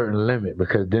at a certain limit,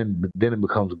 because then it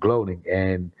becomes gloating,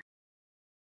 and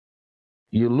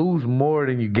you lose more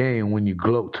than you gain when you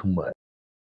gloat too much.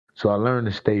 So I learned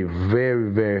to stay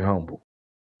very, very humble.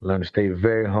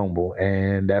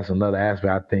 And that's another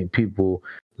aspect I think people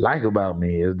like about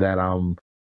me, is that I'm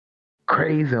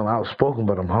crazy, I'm outspoken,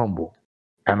 but I'm humble.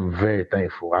 And I'm very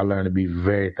thankful. I learned to be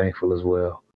very thankful as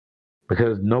well,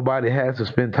 because nobody has to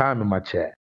spend time in my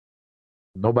chat.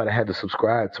 Nobody had to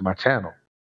subscribe to my channel.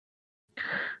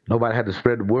 Nobody had to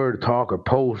spread the word, talk, or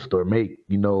post, or make,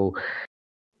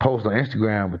 post on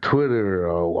Instagram or Twitter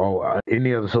or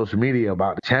any other social media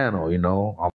about the channel,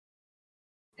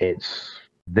 It's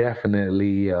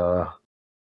definitely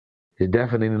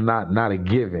not a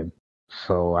given.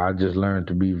 So I just learned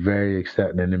to be very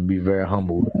accepting and be very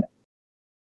humble.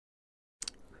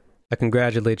 I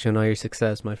congratulate you on all your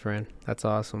success, my friend. That's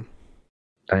awesome.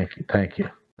 Thank you.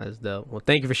 That's dope. Well,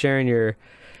 thank you for sharing your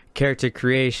character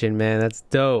creation, man. That's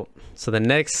dope. So the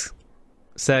next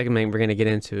segment we're going to get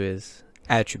into is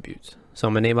attributes. So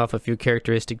I'm going to name off a few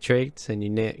characteristic traits, and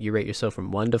you rate yourself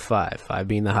from 1 to 5, 5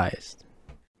 being the highest.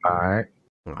 All right.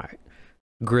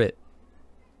 Grit.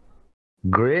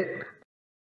 Grit?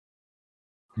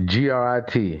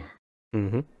 Grit.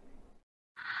 Mm-hmm.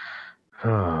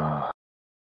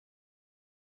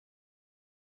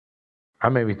 I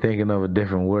may be thinking of a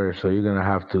different word, so you're going to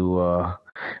have to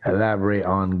elaborate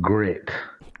on grit.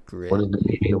 What is the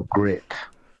meaning of grit?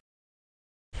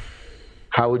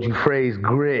 How would you phrase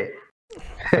grit?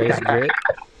 Phrase grit?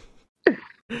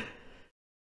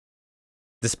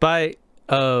 Despite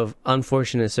of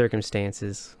unfortunate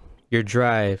circumstances, your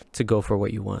drive to go for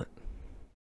what you want.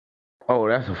 Oh,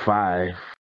 that's a 5.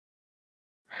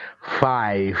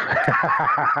 5.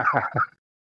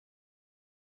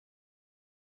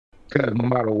 No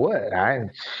matter what,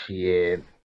 shit.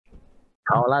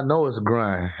 All I know is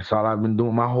grind. That's all I've been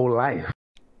doing my whole life.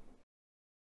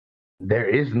 There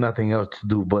is nothing else to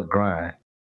do but grind.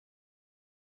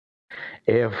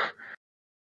 If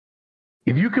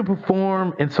you can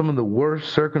perform in some of the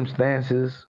worst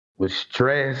circumstances with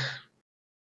stress,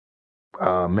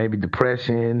 maybe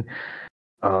depression,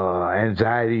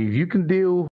 anxiety, if you can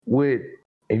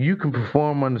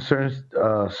perform under certain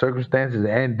circumstances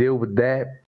and deal with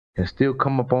that and still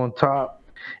come up on top,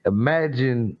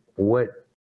 imagine what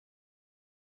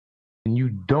you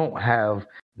don't have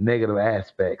negative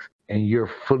aspects and you're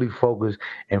fully focused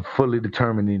and fully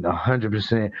determined and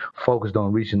 100% focused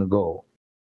on reaching the goal.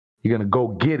 You're going to go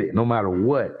get it no matter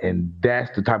what. And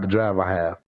that's the type of drive I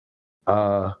have.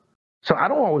 So I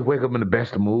don't always wake up in the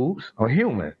best of moods. I'm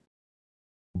human.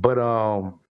 But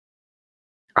I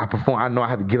perform. I know I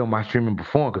have to get on my stream and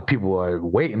perform because people are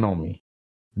waiting on me.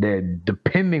 They're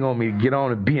depending on me to get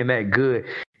on and being that good.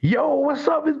 Yo, what's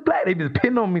up? It's Black. They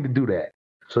depend on me to do that.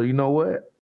 So you know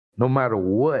what? No matter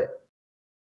what,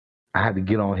 I had to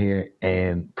get on here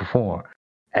and perform.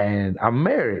 And I'm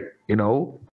married,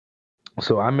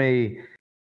 so I may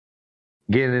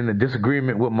get in a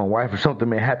disagreement with my wife or something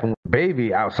may happen with the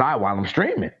baby outside while I'm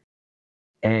streaming.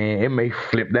 And it may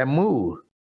flip that mood.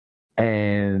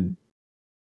 And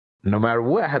no matter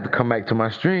what, I have to come back to my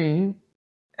stream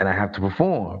and I have to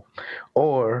perform.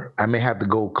 Or I may have to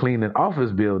go clean an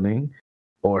office building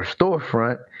or a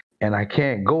storefront, and I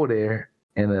can't go there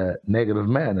in a negative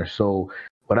manner. So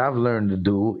what I've learned to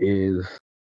do is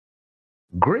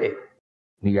grit.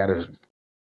 You got to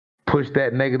push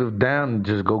that negative down and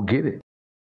just go get it.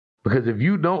 Because if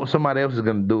you don't, somebody else is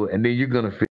going to do it, and then you're going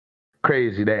to feel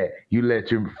crazy that you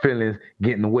let your feelings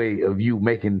get in the way of you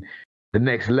making the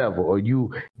next level, or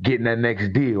you getting that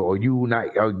next deal, or you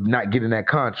not getting that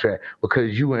contract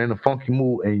because you were in a funky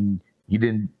mood and you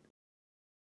didn't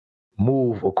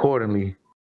move accordingly,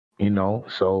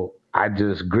 So I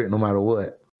just grit no matter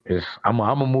what. I'm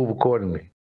gonna move accordingly.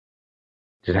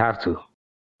 Just have to,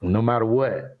 no matter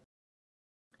what.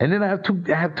 And then I have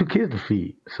two kids to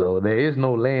feed, so there is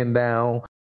no laying down,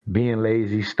 being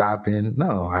lazy, stopping.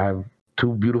 No, I have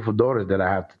 2 beautiful daughters that I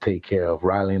have to take care of,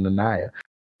 Riley and Anaya.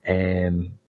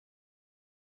 And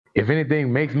if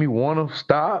anything makes me want to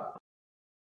stop,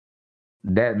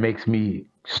 that makes me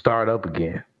start up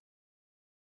again.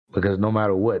 Because no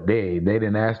matter what, they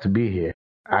didn't ask to be here.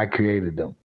 I created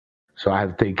them. So I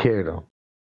have to take care of them.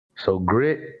 So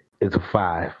grit is a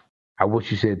 5. I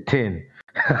wish you said 10.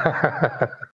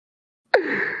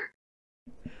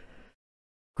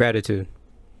 Gratitude.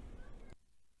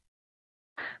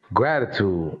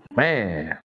 Gratitude,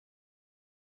 man.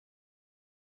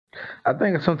 I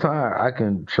think sometimes I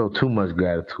can show too much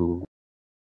gratitude.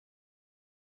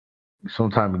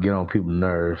 Sometimes it get on people's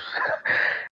nerves.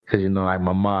 Because, like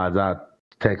my mods, I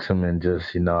text them and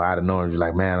just, out of nowhere, be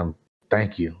like, man,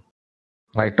 thank you.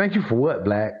 Like, thank you for what,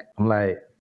 Black? I'm like,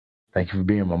 thank you for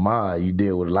being my mod. You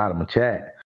deal with a lot of my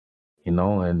chat,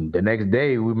 and the next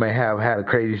day we may have had a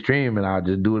crazy stream and I'll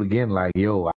just do it again. Like,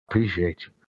 yo, I appreciate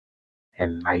you.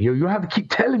 And like, yo, you have to keep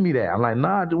telling me that. I'm like,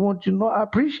 nah, I just want you to know I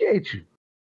appreciate you.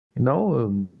 You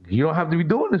don't have to be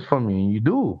doing this for me. And you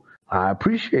do. I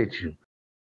appreciate you.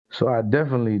 So I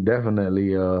definitely,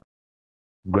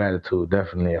 gratitude,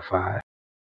 definitely a 5.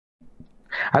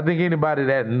 I think anybody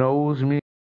that knows me,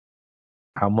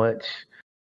 how much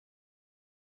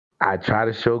I try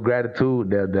to show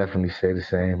gratitude, they'll definitely say the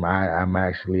same. I'm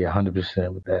actually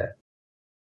 100% with that.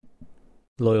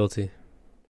 Loyalty.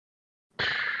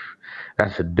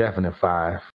 That's a definite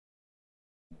 5.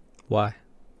 Why?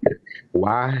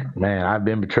 Why? Man, I've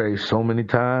been betrayed so many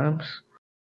times.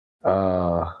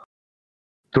 Thrown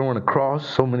across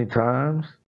so many times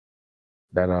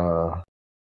that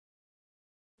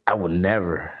I would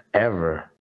never,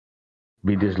 ever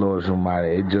be disloyal to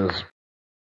somebody.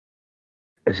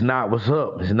 It's not what's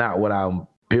up. It's not what I'm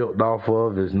built off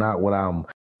of. It's not what I'm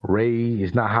raised.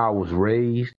 It's not how I was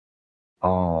raised.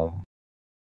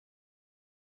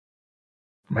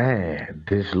 Man,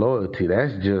 disloyalty,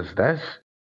 that's just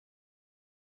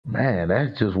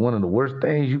one of the worst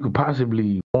things you could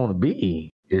possibly want to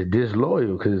be, is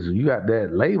disloyal, because you got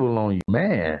that label on you,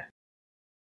 man.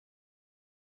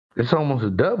 It's almost a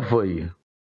dub for you,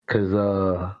 because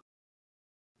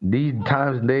these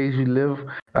times and days we live,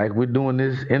 like we're doing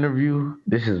this interview,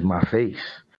 this is my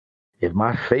face. If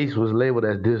my face was labeled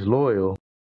as disloyal,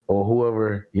 or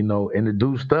whoever,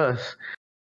 introduced us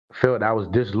felt I was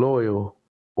disloyal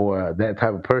or that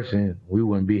type of person, we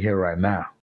wouldn't be here right now.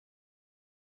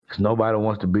 Because nobody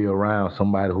wants to be around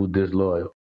somebody who's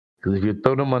disloyal. Because if you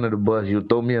throw them under the bus, you'll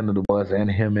throw me under the bus, and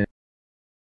him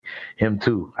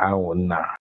too.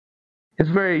 Nah. It's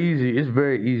very easy. It's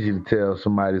very easy to tell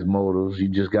somebody's motives. You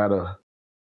just have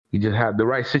the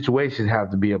right situations have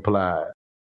to be applied.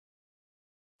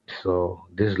 So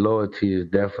disloyalty is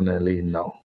definitely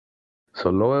no. So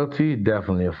loyalty,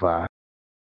 definitely a 5.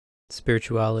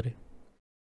 Spirituality.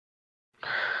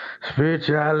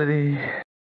 Spirituality,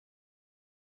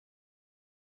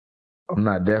 I'm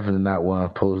definitely not where I'm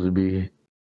supposed to be.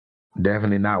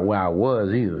 Definitely not where I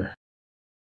was either.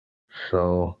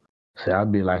 So,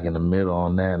 I'd be like in the middle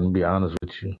on that, and be honest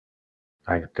with you,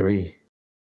 like a 3.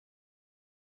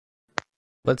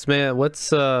 What's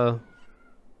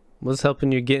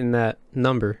helping you get in that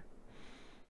number?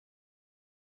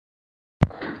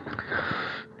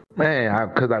 Man,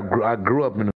 because I grew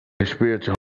up in a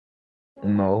spiritual,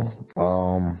 no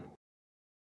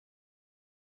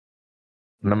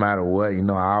matter what,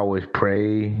 I always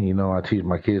pray. I teach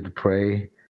my kids to pray.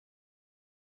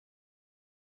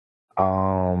 I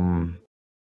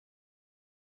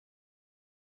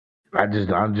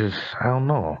don't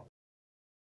know.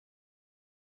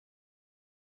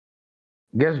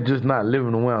 Guess just not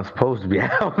living the way I'm supposed to be. I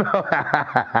don't know.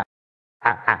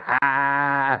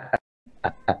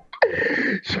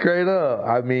 Straight up.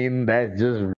 I mean, that's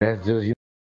just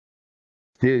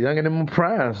still younger than my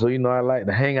prime. So, I like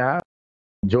to hang out,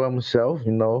 enjoy myself,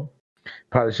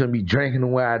 Probably shouldn't be drinking the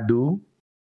way I do.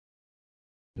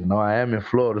 I am in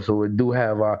Florida, so we do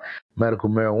have our medical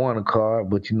marijuana card,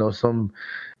 but some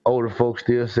older folks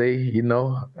still say,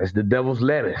 it's the devil's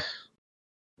lettuce.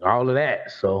 All of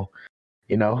that. So,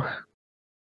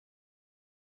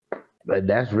 but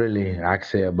that's really I can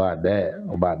say about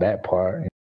that part.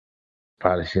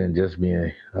 Probably shouldn't just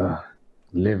be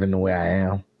living the way I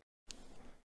am.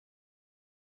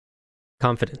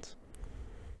 Confidence.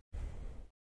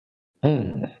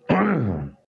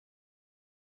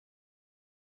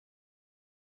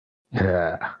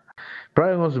 Yeah.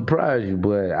 Probably gonna surprise you,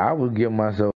 but I would give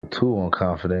myself a 2 on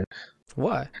confidence.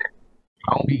 Why?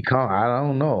 I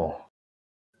don't know.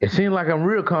 It seems like I'm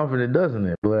real confident, doesn't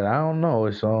it? But I don't know.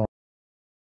 It's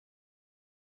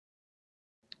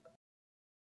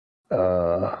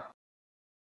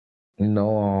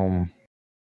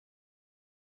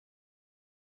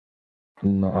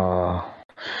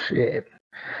shit.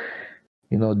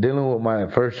 Dealing with my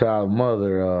first child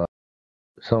mother, a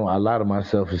lot of my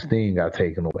self-esteem got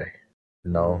taken away.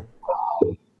 A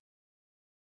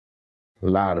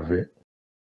lot of it.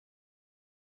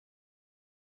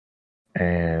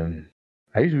 And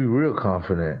I used to be real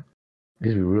confident.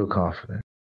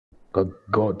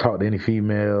 Go talk to any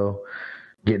female,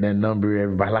 getting that number.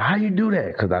 Everybody like, how you do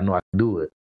that? Because I know I can do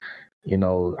it. You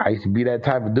know, I used to be that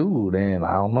type of dude, and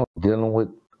I don't know, dealing with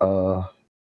how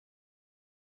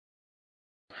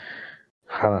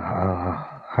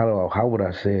would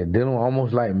I say it? Dealing with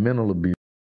almost like mental abuse.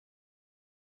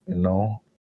 You know,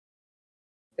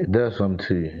 it does something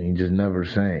to you. You just never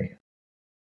the same.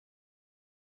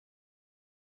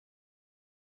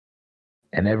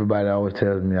 And everybody always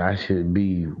tells me I should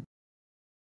be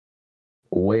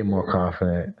way more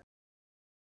confident.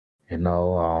 You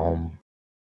know,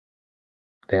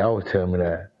 they always tell me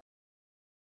that,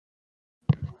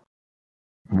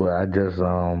 but I just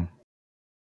don't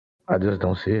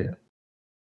see it.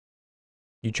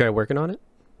 You try working on it?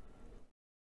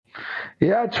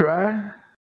 Yeah, I try.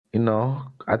 You know,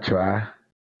 I try.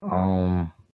 I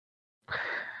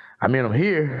mean, I'm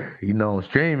here. You know,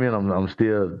 streaming. I'm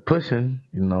still pushing.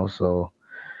 You know, so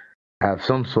I have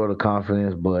some sort of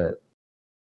confidence, but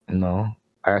you know,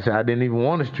 like I said, I didn't even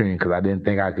want to stream because I didn't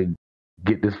think I could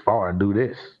get this far and do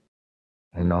this.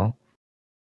 You know.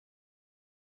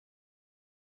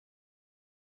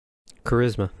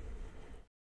 Charisma.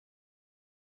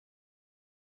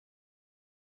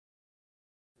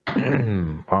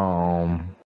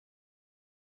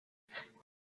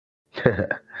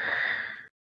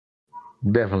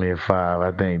 Definitely a 5.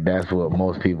 I think that's what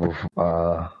most people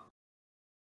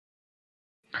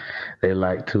they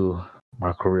like too.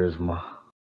 My charisma,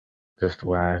 just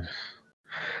why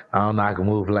I don't know. I can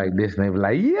move like this, and they be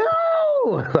like,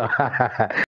 "Yo!"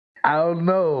 I don't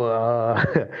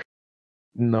know.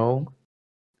 No,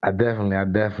 I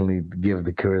definitely give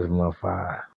the charisma a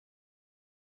 5.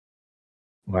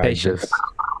 Like Patience. just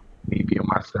me being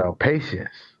myself. Patience.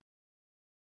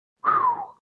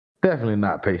 Whew. Definitely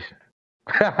not patient.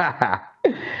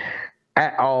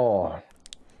 At all.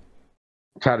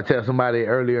 Tried to tell somebody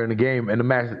earlier in the game, in the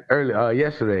match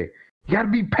yesterday, you gotta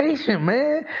be patient,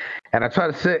 man. And I try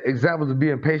to set examples of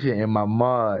being patient, and my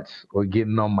mods were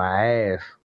getting on my ass.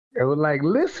 It was like,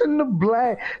 listen to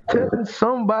Black telling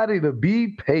somebody to be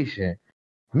patient.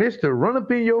 Mister, run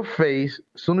up in your face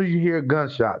as soon as you hear a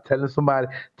gunshot, telling somebody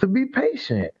to be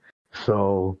patient.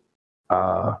 So,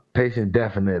 patience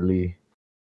definitely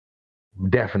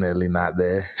not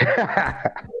there.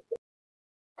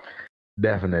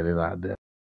 Definitely not there.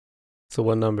 So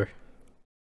what number?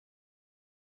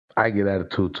 I get at a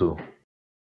 2-2.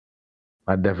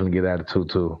 I definitely get at a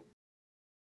 2-2.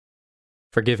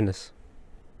 Forgiveness.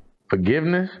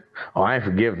 Forgiveness? Oh, I ain't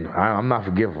forgiving. I'm not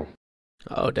forgivable.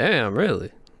 Oh, damn,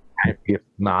 really?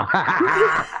 Nah.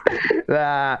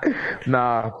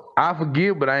 Nah. I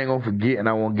forgive, but I ain't gonna forget, and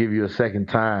I won't give you a second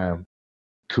time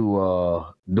to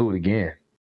do it again.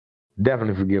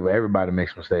 Definitely forgive. Everybody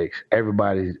makes mistakes.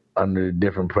 Everybody's under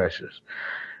different pressures.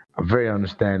 I'm very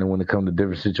understanding when it comes to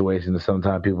different situations, and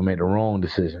sometimes people make the wrong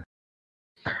decision.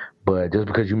 But just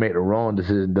because you make the wrong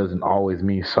decision doesn't always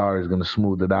mean sorry is going to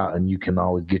smooth it out and you can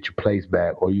always get your place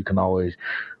back, or you can always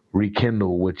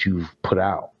rekindle what you've put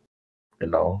out. You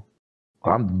know,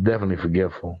 I'm definitely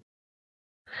forgiveful.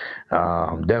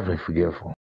 I'm definitely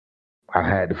forgiveful. I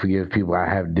had to forgive people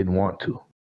didn't want to.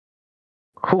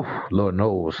 Whew, Lord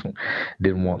knows,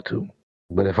 didn't want to.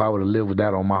 But if I would have lived with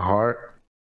that on my heart,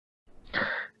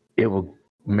 it would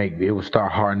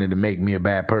start hardening to make me a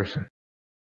bad person.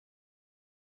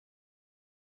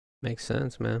 Makes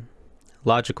sense, man.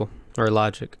 Logical or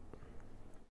logic?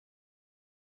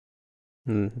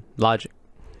 Logic.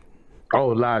 Oh,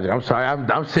 logic. I'm sorry.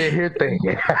 I'm sitting here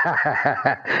thinking.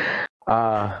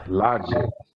 Logic.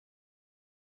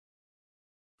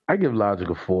 I give logic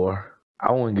a 4.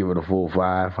 I wouldn't give it a full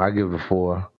 5. I give it a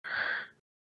 4.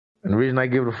 And the reason I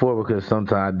give it a 4 because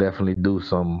sometimes I definitely do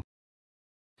some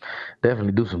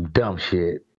dumb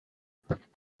shit.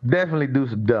 Definitely do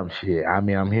some dumb shit. I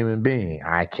mean, I'm a human being.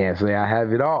 I can't say I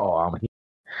have it all.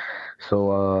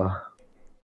 So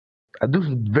I do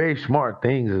some very smart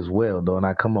things as well, though, and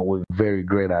I come up with very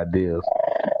great ideas,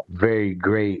 very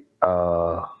great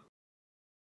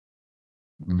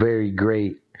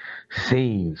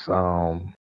scenes.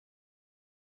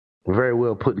 Very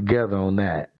well put together on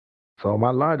that. So my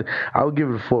logic, I would give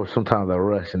it a 4. Sometimes I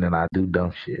rush and then I do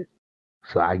dumb shit.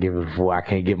 So I give it a 4. I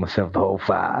can't give myself the whole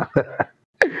 5.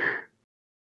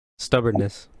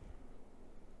 Stubbornness.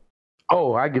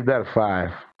 Oh, I give that a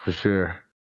 5 for sure.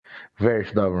 Very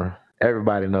stubborn.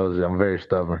 Everybody knows it. I'm very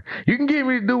stubborn. You can get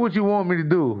me to do what you want me to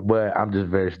do, but I'm just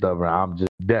very stubborn. I'm just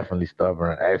definitely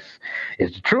stubborn.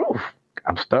 It's the truth.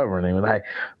 I'm stubborn. And like,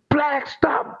 Black,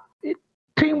 stop.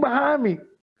 Team behind me.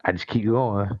 I just keep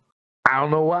going. I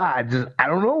don't know why. I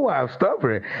don't know why I'm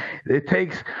stubborn. It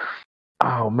takes,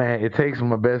 oh man, it takes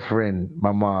my best friend,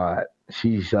 my mom.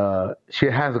 She has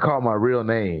to call my real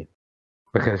name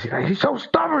because she's like, he's so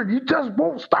stubborn. You just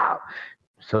won't stop.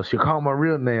 So she'll call my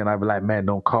real name, and I'd be like, man,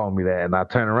 don't call me that. And I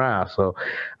turn around. So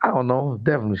I don't know,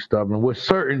 definitely stubborn with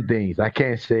certain things. I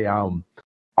can't say I'm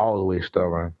all the way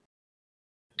stubborn.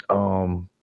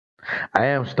 I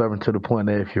am stubborn to the point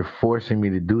that if you're forcing me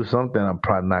to do something, I'm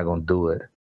probably not gonna do it.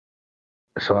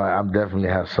 So I'm definitely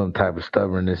have some type of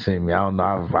stubbornness in me. I don't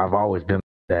know. I've always been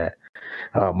like that.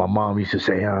 My mom used to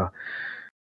say,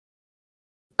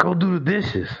 "Go do the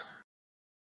dishes."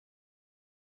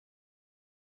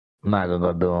 I'm not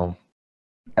gonna do them.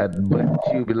 But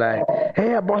she would be like,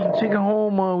 "Hey, I brought some chicken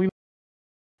home. We in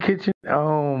the kitchen.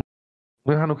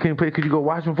 We don't have no kitchen plate. Could you go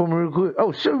wash them for me real quick?"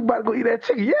 Oh, sure, we about to go eat that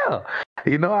chicken. Yeah,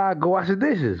 I go wash the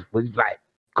dishes. But he's like,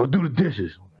 "Go do the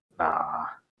dishes." Nah,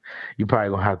 you probably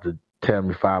gonna have to tell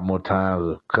me 5 more times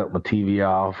or cut my TV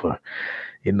off or,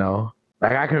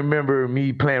 Like I can remember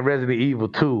me playing Resident Evil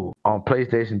 2 on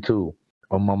PlayStation 2.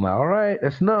 My mom like, all right,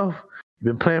 that's enough. You've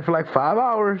been playing for like 5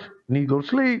 hours. You need to go to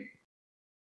sleep.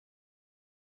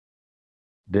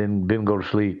 Then didn't go to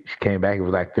sleep. She came back. It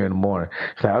was like 3 in the morning.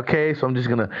 She's like, okay, so I'm just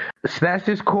gonna snatch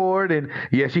this cord, and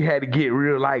yeah, she had to get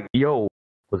real like yo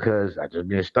because I just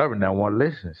been stubborn. And I want to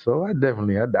listen. So I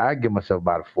give myself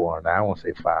about a 4. Now I won't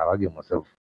say 5. I give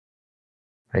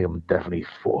I'm definitely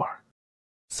 4.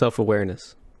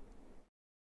 Self-awareness.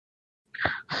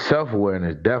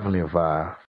 Self-awareness, definitely a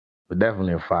 5. But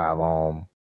definitely a 5.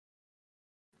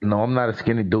 No, I'm not a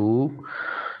skinny dude.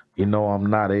 I'm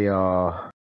not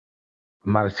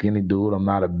a skinny dude. I'm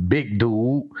not a big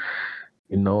dude.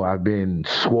 I've been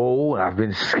swole. I've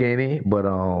been skinny, but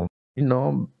I'm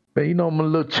a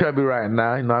little chubby right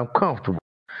now. I'm comfortable.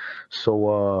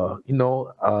 So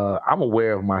I'm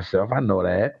aware of myself. I know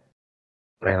that,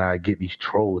 and I get these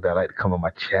trolls that like to come on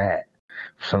my chat.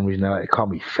 For some reason, they like to call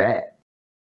me fat.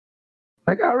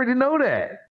 Like I already know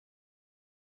that.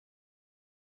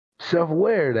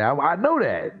 Self-aware that I know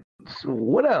that. So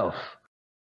what else?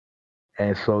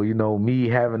 And so, me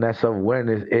having that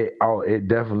self-awareness, it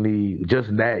definitely,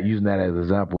 just that, using that as an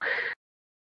example,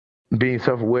 being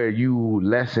self-aware, you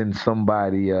lessen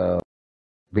somebody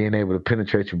being able to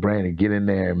penetrate your brain and get in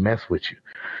there and mess with you.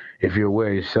 If you're aware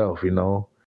of yourself,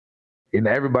 And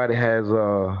everybody has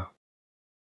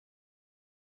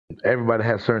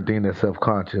certain things they're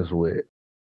self-conscious with.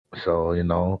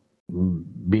 So,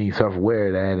 being self-aware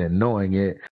of that and knowing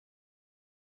it,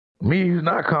 me who's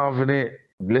not confident,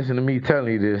 listen to me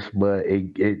telling you this, but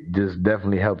it just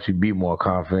definitely helps you be more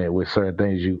confident with certain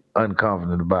things you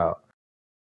unconfident about.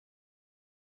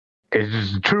 It's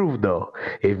just the truth, though.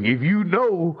 If you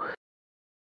know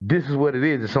this is what it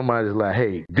is, and somebody's like,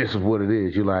 hey, this is what it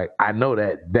is, you're like, I know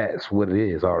that's what it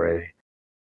is already.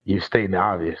 You're stating the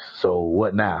obvious. So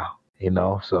what now?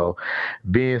 So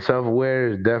being self-aware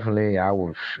is definitely, I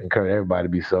would encourage everybody to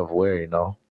be self-aware,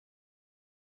 All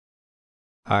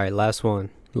right, last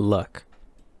one. Luck.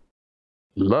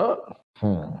 Luck?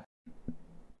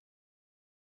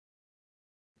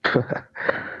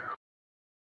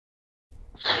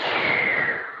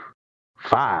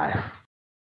 5.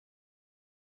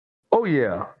 Oh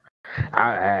yeah.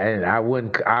 I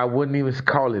wouldn't even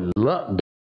call it luck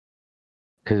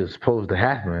because it's supposed to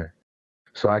happen.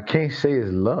 So I can't say it's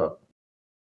luck.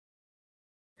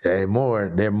 They're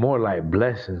more like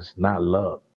blessings, not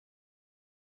luck.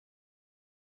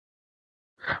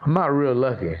 I'm not real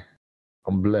lucky.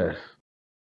 I'm blessed.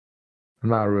 I'm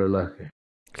not real lucky.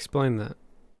 Explain that.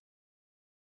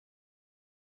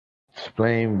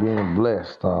 Explain being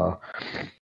blessed.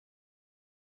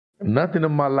 Nothing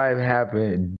in my life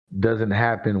doesn't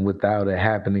happen without it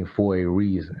happening for a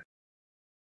reason.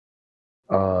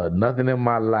 Nothing in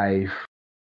my life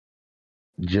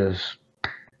just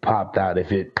popped out.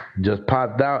 If it just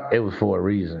popped out, it was for a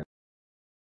reason.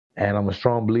 And I'm a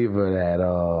strong believer that,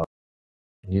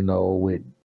 with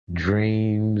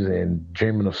dreams and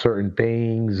dreaming of certain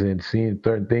things and seeing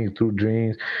certain things through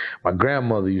dreams. My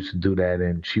grandmother used to do that,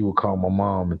 and she would call my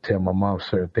mom and tell my mom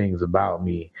certain things about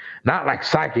me. Not like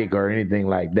psychic or anything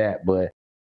like that, but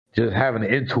just having an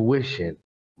intuition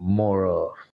more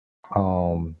of.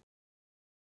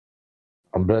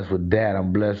 I'm blessed with that.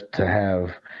 I'm blessed to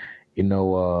have,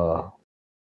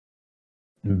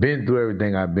 been through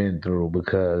everything I've been through,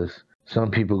 because some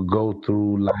people go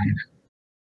through life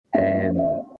and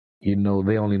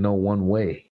they only know one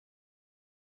way.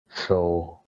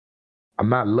 So I'm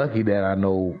not lucky that I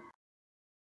know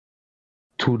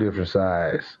 2 different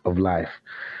sides of life.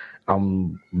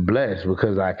 I'm blessed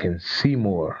because I can see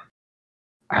more.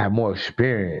 I have more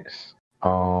experience.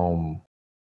 Um,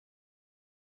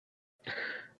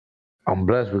 I'm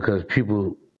blessed because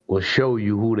people will show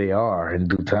you who they are in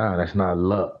due time. That's not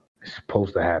luck. It's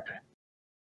supposed to happen.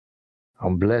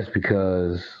 I'm blessed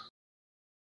because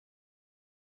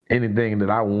anything that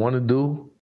I want to do,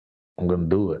 I'm going to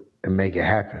do it and make it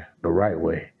happen the right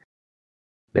way.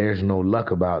 There's no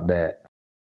luck about that.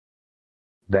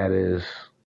 That is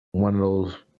one of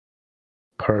those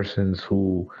persons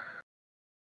who,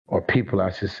 or people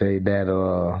I should say,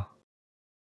 that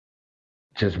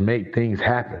just make things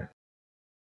happen.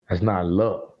 That's not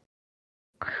luck.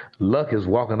 Luck is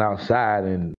walking outside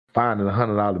and finding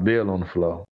 $100 bill on the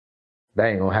floor. That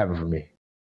ain't gonna happen for me.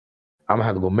 I'm gonna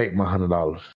have to go make my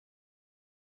 $100.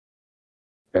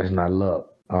 That's not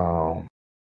luck.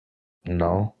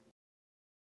 No.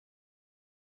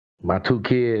 My 2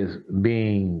 kids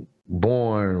being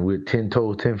born with 10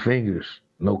 toes, 10 fingers,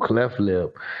 no cleft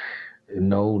lip,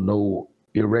 no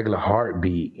irregular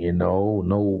heartbeat,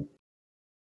 no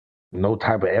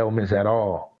type of ailments at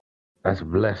all. That's a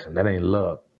blessing. That ain't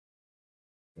luck.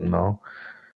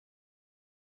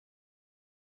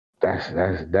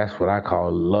 That's what I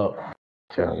call luck.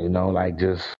 Like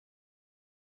just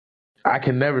I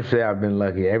can never say I've been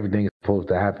lucky. Everything is supposed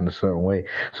to happen a certain way.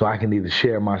 So I can either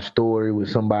share my story with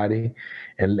somebody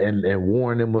and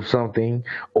warn them of something,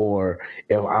 or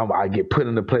if I get put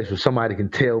in a place where somebody can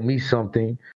tell me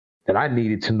something that I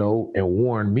needed to know and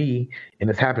warn me. And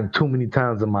it's happened too many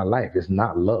times in my life. It's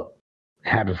not luck. It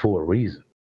happened for a reason.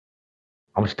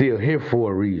 I'm still here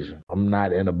for a reason. I'm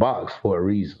not in a box for a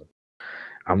reason.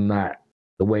 I'm not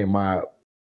the way my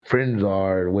friends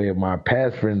are, the way my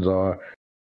past friends are,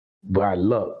 by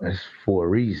luck. It's for a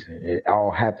reason. It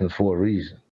all happens for a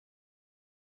reason.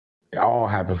 It all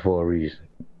happened for a reason.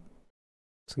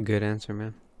 That's a good answer,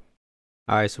 man.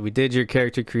 All right, so we did your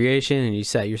character creation and you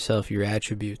set yourself your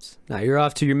attributes. Now you're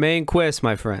off to your main quest,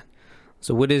 my friend.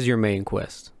 So what is your main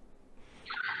quest?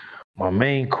 My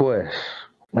main quest,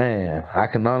 man, I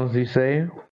can honestly say,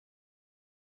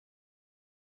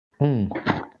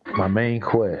 my main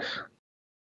quest.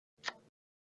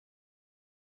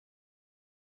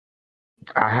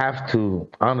 I have to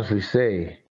honestly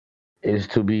say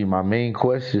my main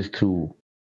quest is to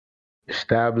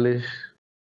establish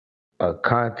a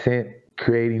content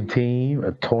creating team,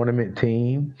 a tournament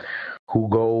team who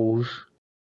goes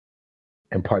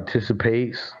and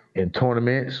participates in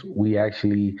tournaments. We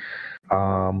actually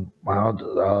to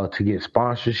get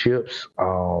sponsorships,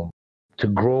 to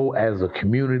grow as a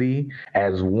community,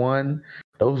 as one.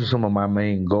 Those are some of my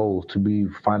main goals: to be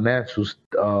financially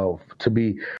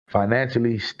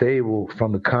stable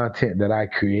from the content that I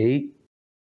create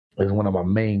is one of my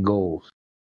main goals.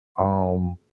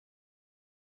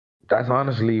 That's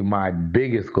honestly my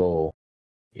biggest goal.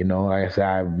 Like I said,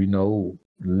 I've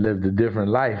lived a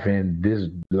different life, and this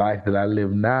life that I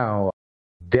live now,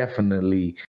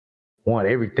 definitely want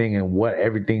everything and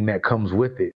everything that comes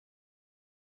with it.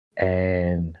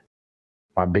 And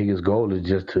my biggest goal is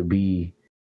just to be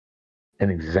an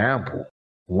example.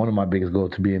 One of my biggest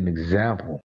goals to be an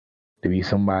example, to be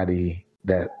somebody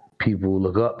that people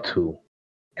look up to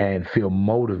and feel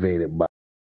motivated by,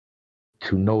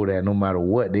 to know that no matter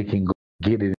what, they can go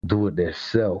get it and do it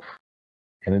themselves.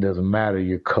 And it doesn't matter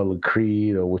your color,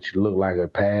 creed, or what you look like, or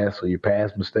past, or your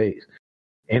past mistakes.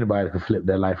 Anybody can flip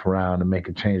their life around and make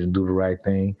a change and do the right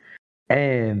thing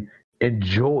and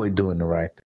enjoy doing the right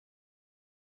thing.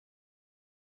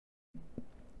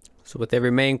 So with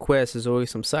every main quest, there's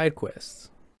always some side quests.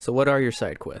 So what are your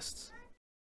side quests?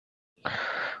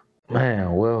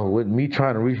 Man, well, with me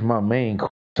trying to reach my main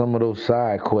quest, some of those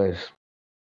side quests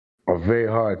are very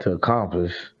hard to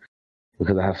accomplish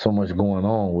because I have so much going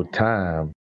on with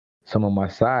time. Some of my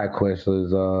side quests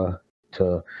is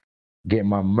to get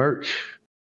my merch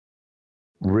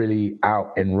really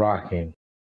out and rocking.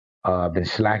 I've been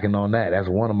slacking on that. That's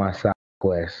one of my side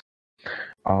quests.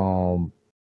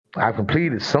 I've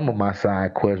completed some of my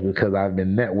side quests because I've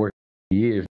been networking for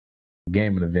years,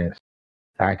 gaming events.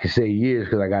 I can say years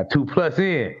because I got 2+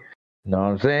 in. You know what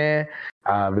I'm saying?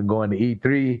 I've been going to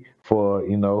E3 for,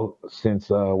 since,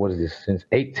 since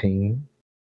 18.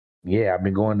 Yeah, I've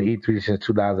been going to E3 since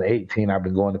 2018. I've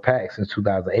been going to PAX since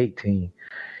 2018.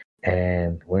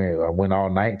 And I went all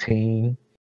 19,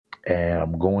 and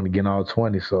I'm going again all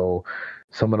 20. So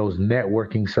some of those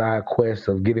networking side quests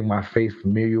of getting my face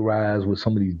familiarized with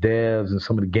some of these devs and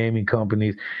some of the gaming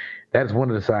companies, that's one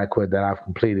of the side quests that I've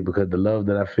completed, because the love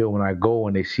that I feel when I go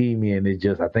and they see me, and it's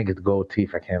just, I think it's the gold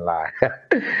teeth. I can't lie. I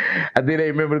think they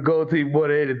remember the gold teeth more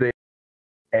than anything.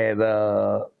 And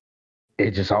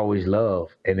it just always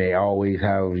love. And they always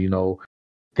have,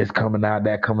 this coming out,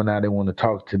 that coming out. They want to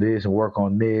talk to this and work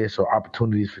on this or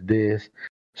opportunities for this.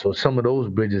 So some of those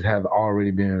bridges have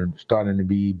already been starting to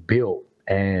be built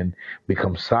and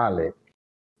become solid.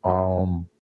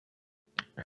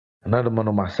 Another one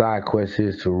of my side quests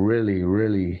is to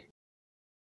really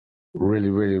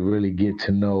get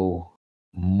to know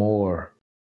more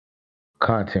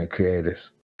content creators,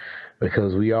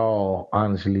 because we all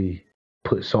honestly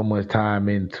put so much time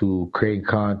into creating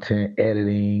content,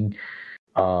 editing,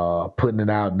 putting it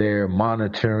out there,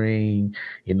 monitoring,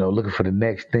 looking for the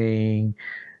next thing,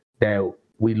 that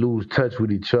we lose touch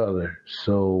with each other.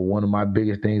 So one of my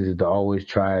biggest things is to always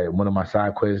try, one of my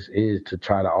side quests is to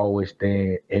try to always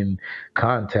stay in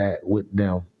contact with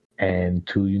them and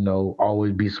to,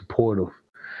 always be supportive,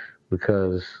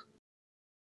 because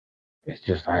it's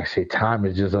just, like I say, time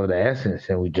is just of the essence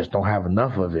and we just don't have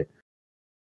enough of it.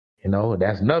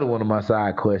 That's another one of my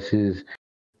side quests is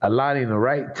allotting the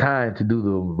right time to do the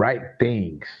right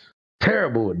things.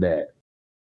 Terrible at that.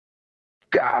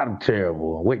 God, I'm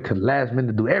terrible. I wait till the last minute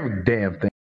to do every damn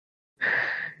thing.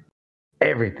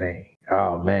 Everything.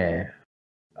 Oh, man.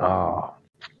 Oh.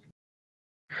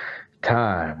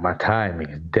 My timing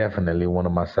is definitely one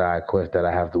of my side quests that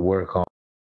I have to work on.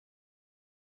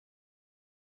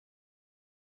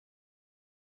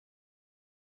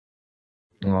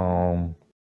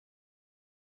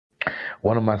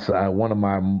 One of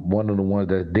the ones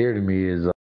that's dear to me is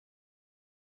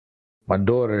my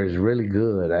daughter is really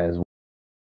good as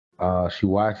she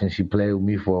watched and she played with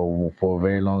me for a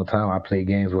very long time. I play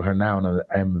games with her now, and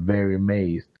I'm very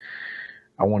amazed.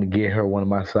 I want to get her one of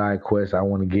my side quests. I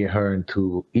want to get her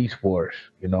into esports.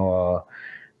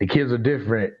 The kids are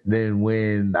different than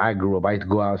when I grew up. I used to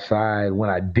go outside when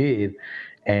I did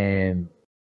and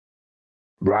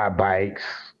ride bikes,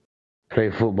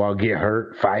 play football, get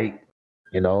hurt, fight,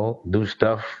 do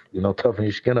stuff, toughen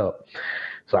your skin up.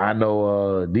 So I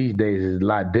know these days is a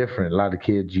lot different. A lot of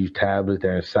kids use tablets.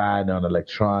 They're inside, they're on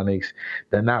electronics.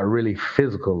 They're not really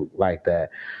physical like that.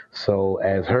 So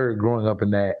as her growing up in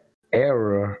that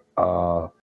era,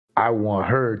 I want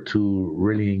her to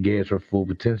really engage her full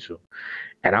potential.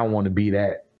 And I want to be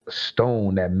that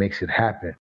stone that makes it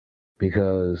happen.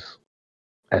 Because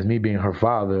as me being her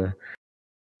father,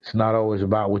 it's not always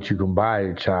about what you can buy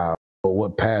your child, but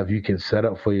what path you can set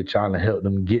up for your child and help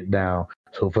them get down.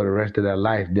 So for the rest of their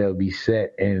life, they'll be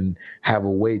set and have a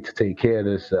way to take care of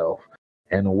themselves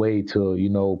and a way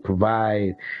to,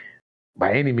 provide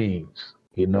by any means,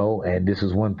 and this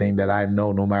is one thing that I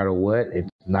know no matter what, it's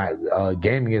not,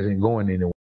 gaming isn't going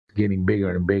anywhere. It's getting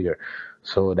bigger and bigger.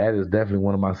 So that is definitely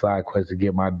one of my side quests, to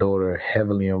get my daughter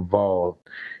heavily involved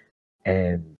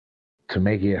and to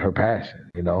make it her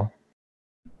passion,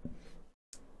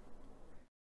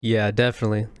 Yeah,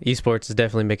 definitely. Esports is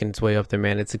definitely making its way up there,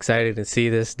 man. It's exciting to see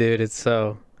this, dude. It's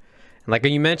so, like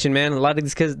you mentioned, man, a lot of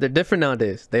these kids, they're different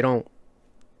nowadays. They're not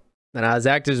as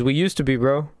active as we used to be,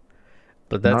 bro.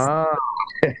 But that's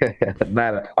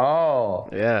not at all.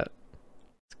 Yeah,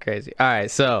 it's crazy. All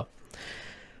right, so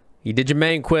you did your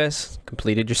main quest,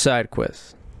 completed your side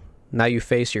quest. Now you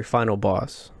face your final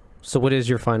boss. So what is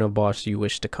your final boss you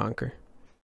wish to conquer?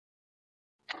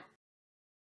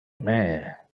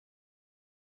 Man.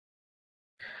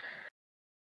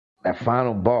 That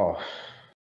final boss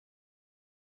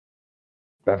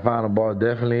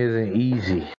definitely isn't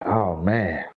easy. Oh,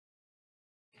 man.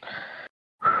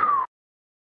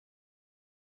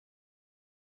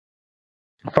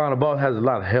 Final boss has a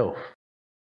lot of health.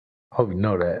 Hope you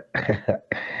know that.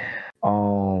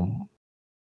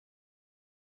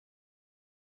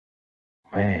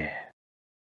 Man.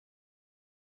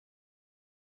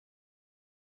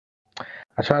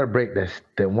 I try to break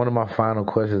that one of my final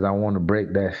questions, I want to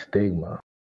break that stigma.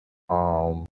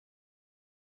 I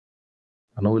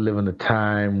know we live in a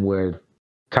time where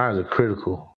times are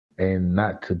critical, and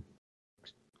not to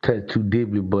touch too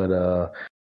deeply, but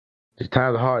just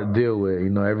times are hard to deal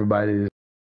with. Everybody's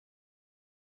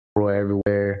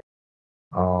everywhere.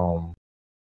 I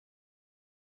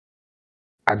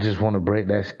just want to break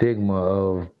that stigma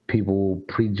of people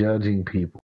prejudging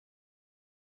people.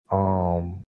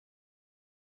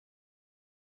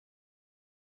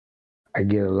 I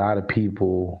get a lot of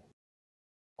people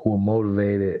who are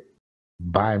motivated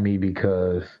by me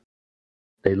because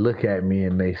they look at me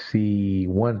and they see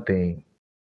one thing,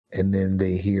 and then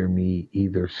they hear me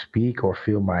either speak or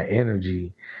feel my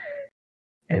energy,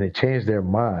 and it changed their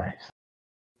minds.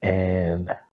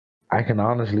 And I can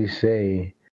honestly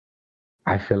say,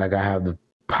 I feel like I have the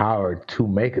power to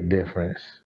make a difference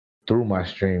through my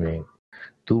streaming,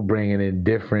 through bringing in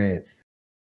different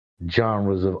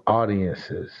genres of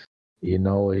audiences.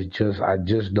 It's just, I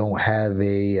just don't have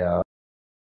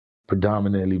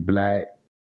predominantly black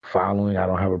following. I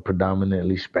don't have a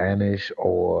predominantly Spanish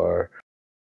or,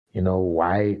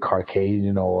 white,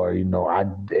 Caucasian, or,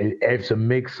 it's a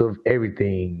mix of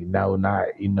everything.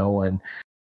 And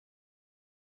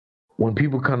when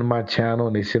people come to my channel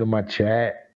and they sit in my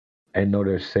chat, I know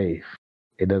they're safe.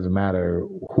 It doesn't matter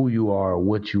who you are,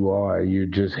 what you are. You're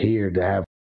just here to have.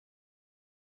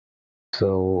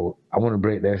 So I want to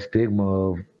break that stigma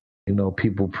of,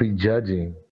 people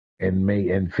prejudging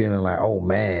and feeling like, oh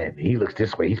man, he looks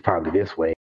this way, he's probably this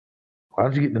way. Why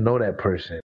don't you get to know that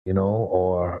person,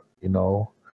 or,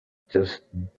 just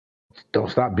don't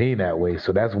stop being that way.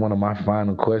 So that's one of my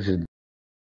final questions.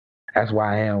 That's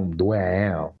why I am the way I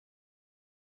am.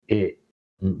 It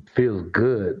feels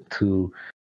good to,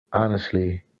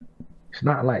 honestly, it's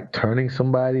not like turning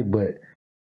somebody, but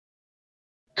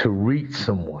to reach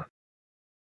someone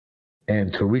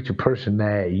and to reach a person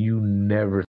that you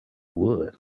never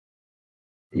would.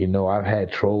 I've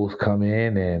had trolls come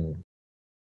in and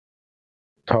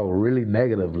talk really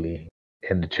negatively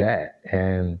in the chat.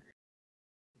 And,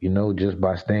 just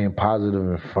by staying positive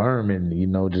and firm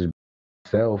and, just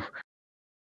self,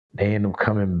 they end up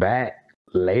coming back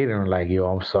later and like, yo,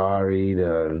 I'm sorry,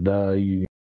 you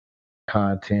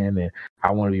content, and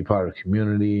I want to be part of the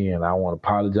community, and I want to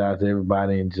apologize to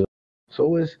everybody. And just,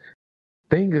 so it's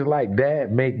things like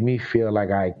that make me feel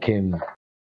like I can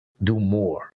do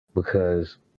more,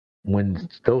 because when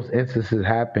those instances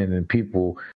happen and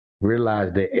people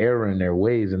realize they're error in their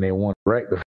ways and they want to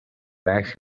rectify,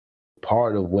 actually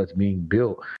part of what's being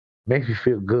built, makes me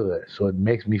feel good. So it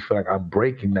makes me feel like I'm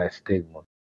breaking that stigma.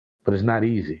 But it's not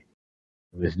easy.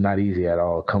 It's not easy at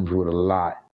all. It comes with a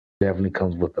lot. Definitely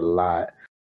comes with a lot.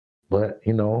 But,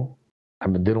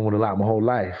 I've been dealing with a lot my whole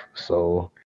life. So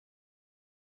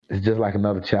it's just like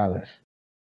another challenge.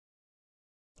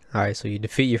 All right, so you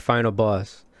defeat your final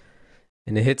boss,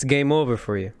 and it hits game over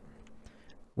for you.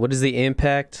 What is the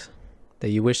impact that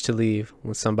you wish to leave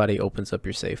when somebody opens up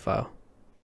your save file?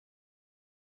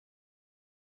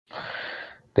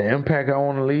 The impact I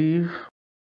want to leave,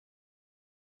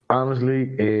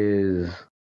 honestly, is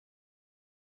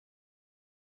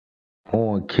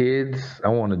on kids. I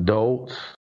want adults.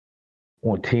 I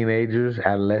want teenagers,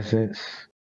 adolescents.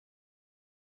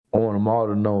 I want them all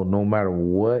to know, no matter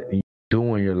what you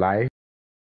do in your life,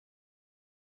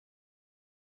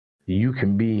 you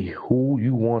can be who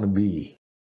you want to be.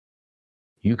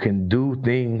 You can do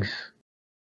things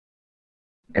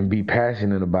and be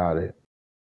passionate about it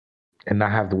and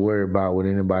not have to worry about what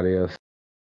anybody else.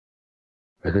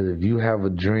 Because if you have a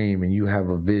dream and you have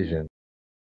a vision,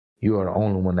 you are the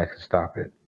only one that can stop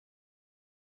it.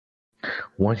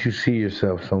 Once you see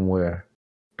yourself somewhere,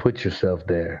 put yourself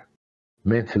there,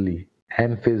 mentally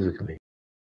and physically.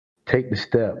 Take the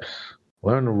steps,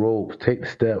 learn the ropes, take the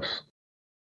steps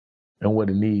and what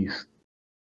it needs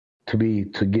to be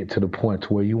to get to the point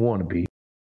to where you want to be.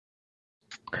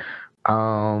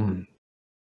 I'm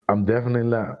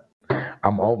definitely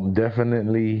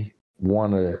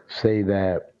want to say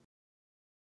that,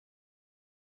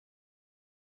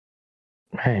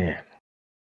 man,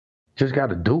 just got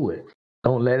to do it.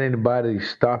 Don't let anybody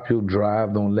stop your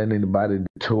drive. Don't let anybody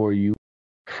deter you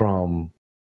from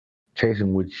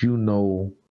chasing what you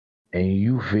know and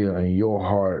you feel in your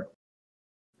heart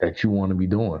that you want to be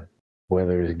doing,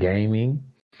 whether it's gaming,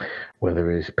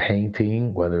 whether it's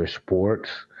painting, whether it's sports,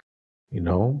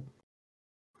 no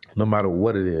matter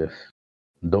what it is,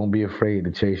 don't be afraid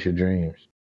to chase your dreams.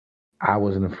 I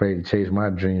wasn't afraid to chase my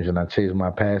dreams, and I chased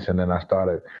my passion, and I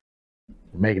started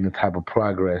making the type of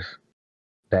progress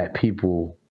that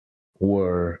people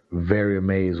were very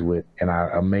amazed with, and I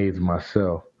amazed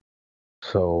myself.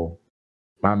 So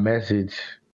my message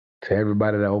to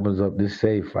everybody that opens up this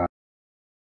save file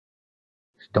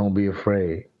is don't be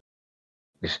afraid.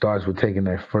 It starts with taking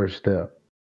that first step.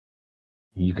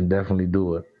 You can definitely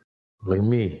do it. Look at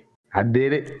me. I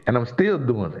did it, and I'm still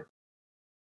doing it.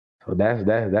 So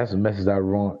that's a message I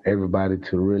want everybody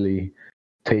to really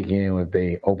take in when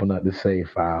they open up the save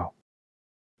file.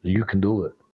 You can do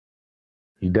it.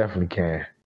 You definitely can.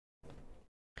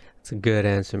 That's a good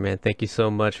answer, man. Thank you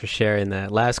so much for sharing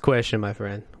that. Last question, my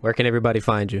friend. Where can everybody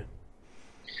find you?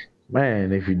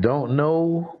 Man, if you don't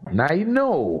know, now you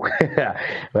know.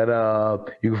 But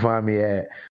you can find me at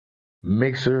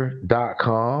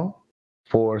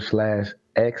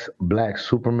mixer.com/X Black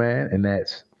Superman, and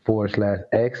that's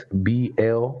 /X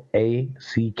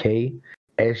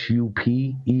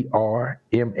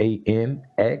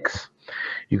BLACKSUPERMANX.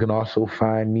 You can also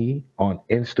find me on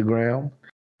Instagram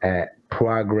at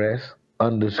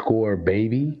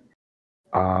progress_baby.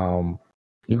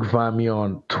 You can find me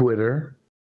on Twitter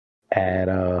at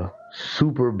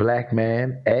Super Black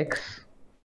Man X.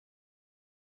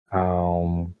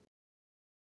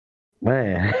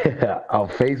 Man, on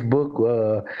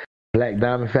Facebook, Black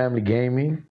Diamond Family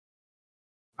Gaming.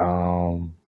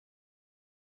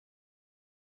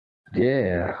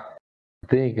 Yeah, I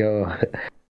think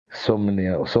so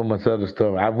much other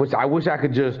stuff. I wish I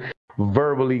could just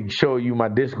verbally show you my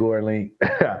Discord link,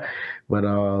 but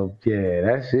yeah,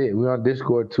 that's it. We're on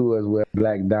Discord too as well.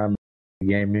 Black Diamond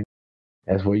Gaming.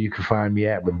 That's where you can find me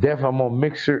at. But definitely, I'm on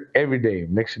Mixer every day.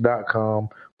 Mixer.com/X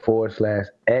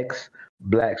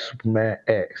Black Superman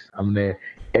X. I'm there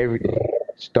every day,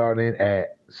 starting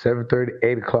at 7:30,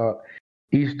 8 o'clock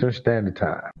Eastern Standard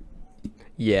Time.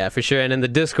 Yeah, for sure. And in the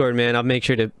Discord, man, I'll make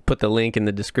sure to put the link in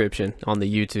the description on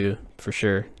the YouTube for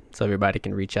sure, so everybody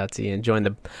can reach out to you and join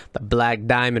the Black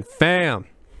Diamond fam.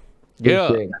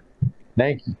 Yeah.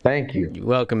 Thank you. You're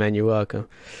welcome, man. You're welcome.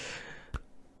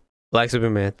 Black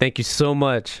Superman, thank you so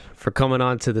much for coming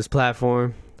on to this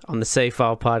platform on the Save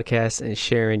File podcast and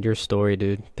sharing your story,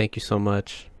 dude. Thank you so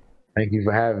much. Thank you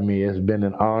for having me. It's been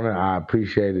an honor. I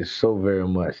appreciate it so very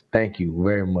much. Thank you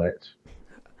very much.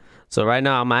 So right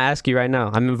now, I'm going to ask you right now.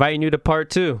 I'm inviting you to part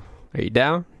 2. Are you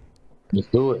down? Let's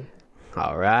do it.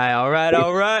 All right.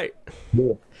 Yeah.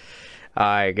 All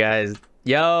right, guys.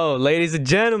 Yo, ladies and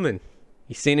gentlemen,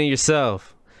 you've seen it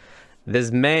yourself.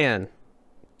 This man,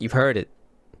 you've heard it.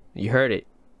 You heard it.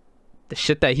 The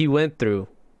shit that he went through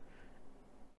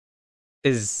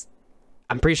is,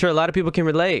 I'm pretty sure a lot of people can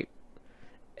relate.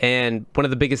 And one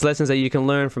of the biggest lessons that you can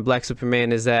learn from Black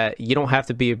Superman is that you don't have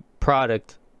to be a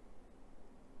product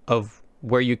of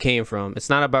where you came from. It's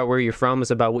not about where you're from.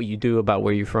 It's about what you do about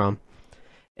where you're from.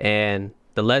 And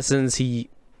the lessons he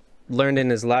learned in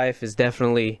his life is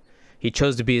definitely, he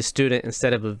chose to be a student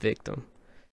instead of a victim.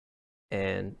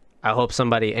 And I hope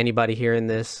anybody hearing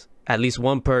this, at least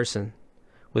one person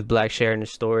with Black sharing their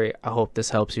story, I hope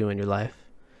this helps you in your life.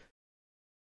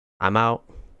 I'm out.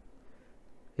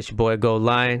 It's your boy Gold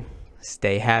Lion.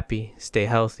 Stay happy, stay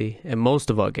healthy, and most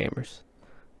of all, gamers,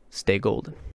 stay golden.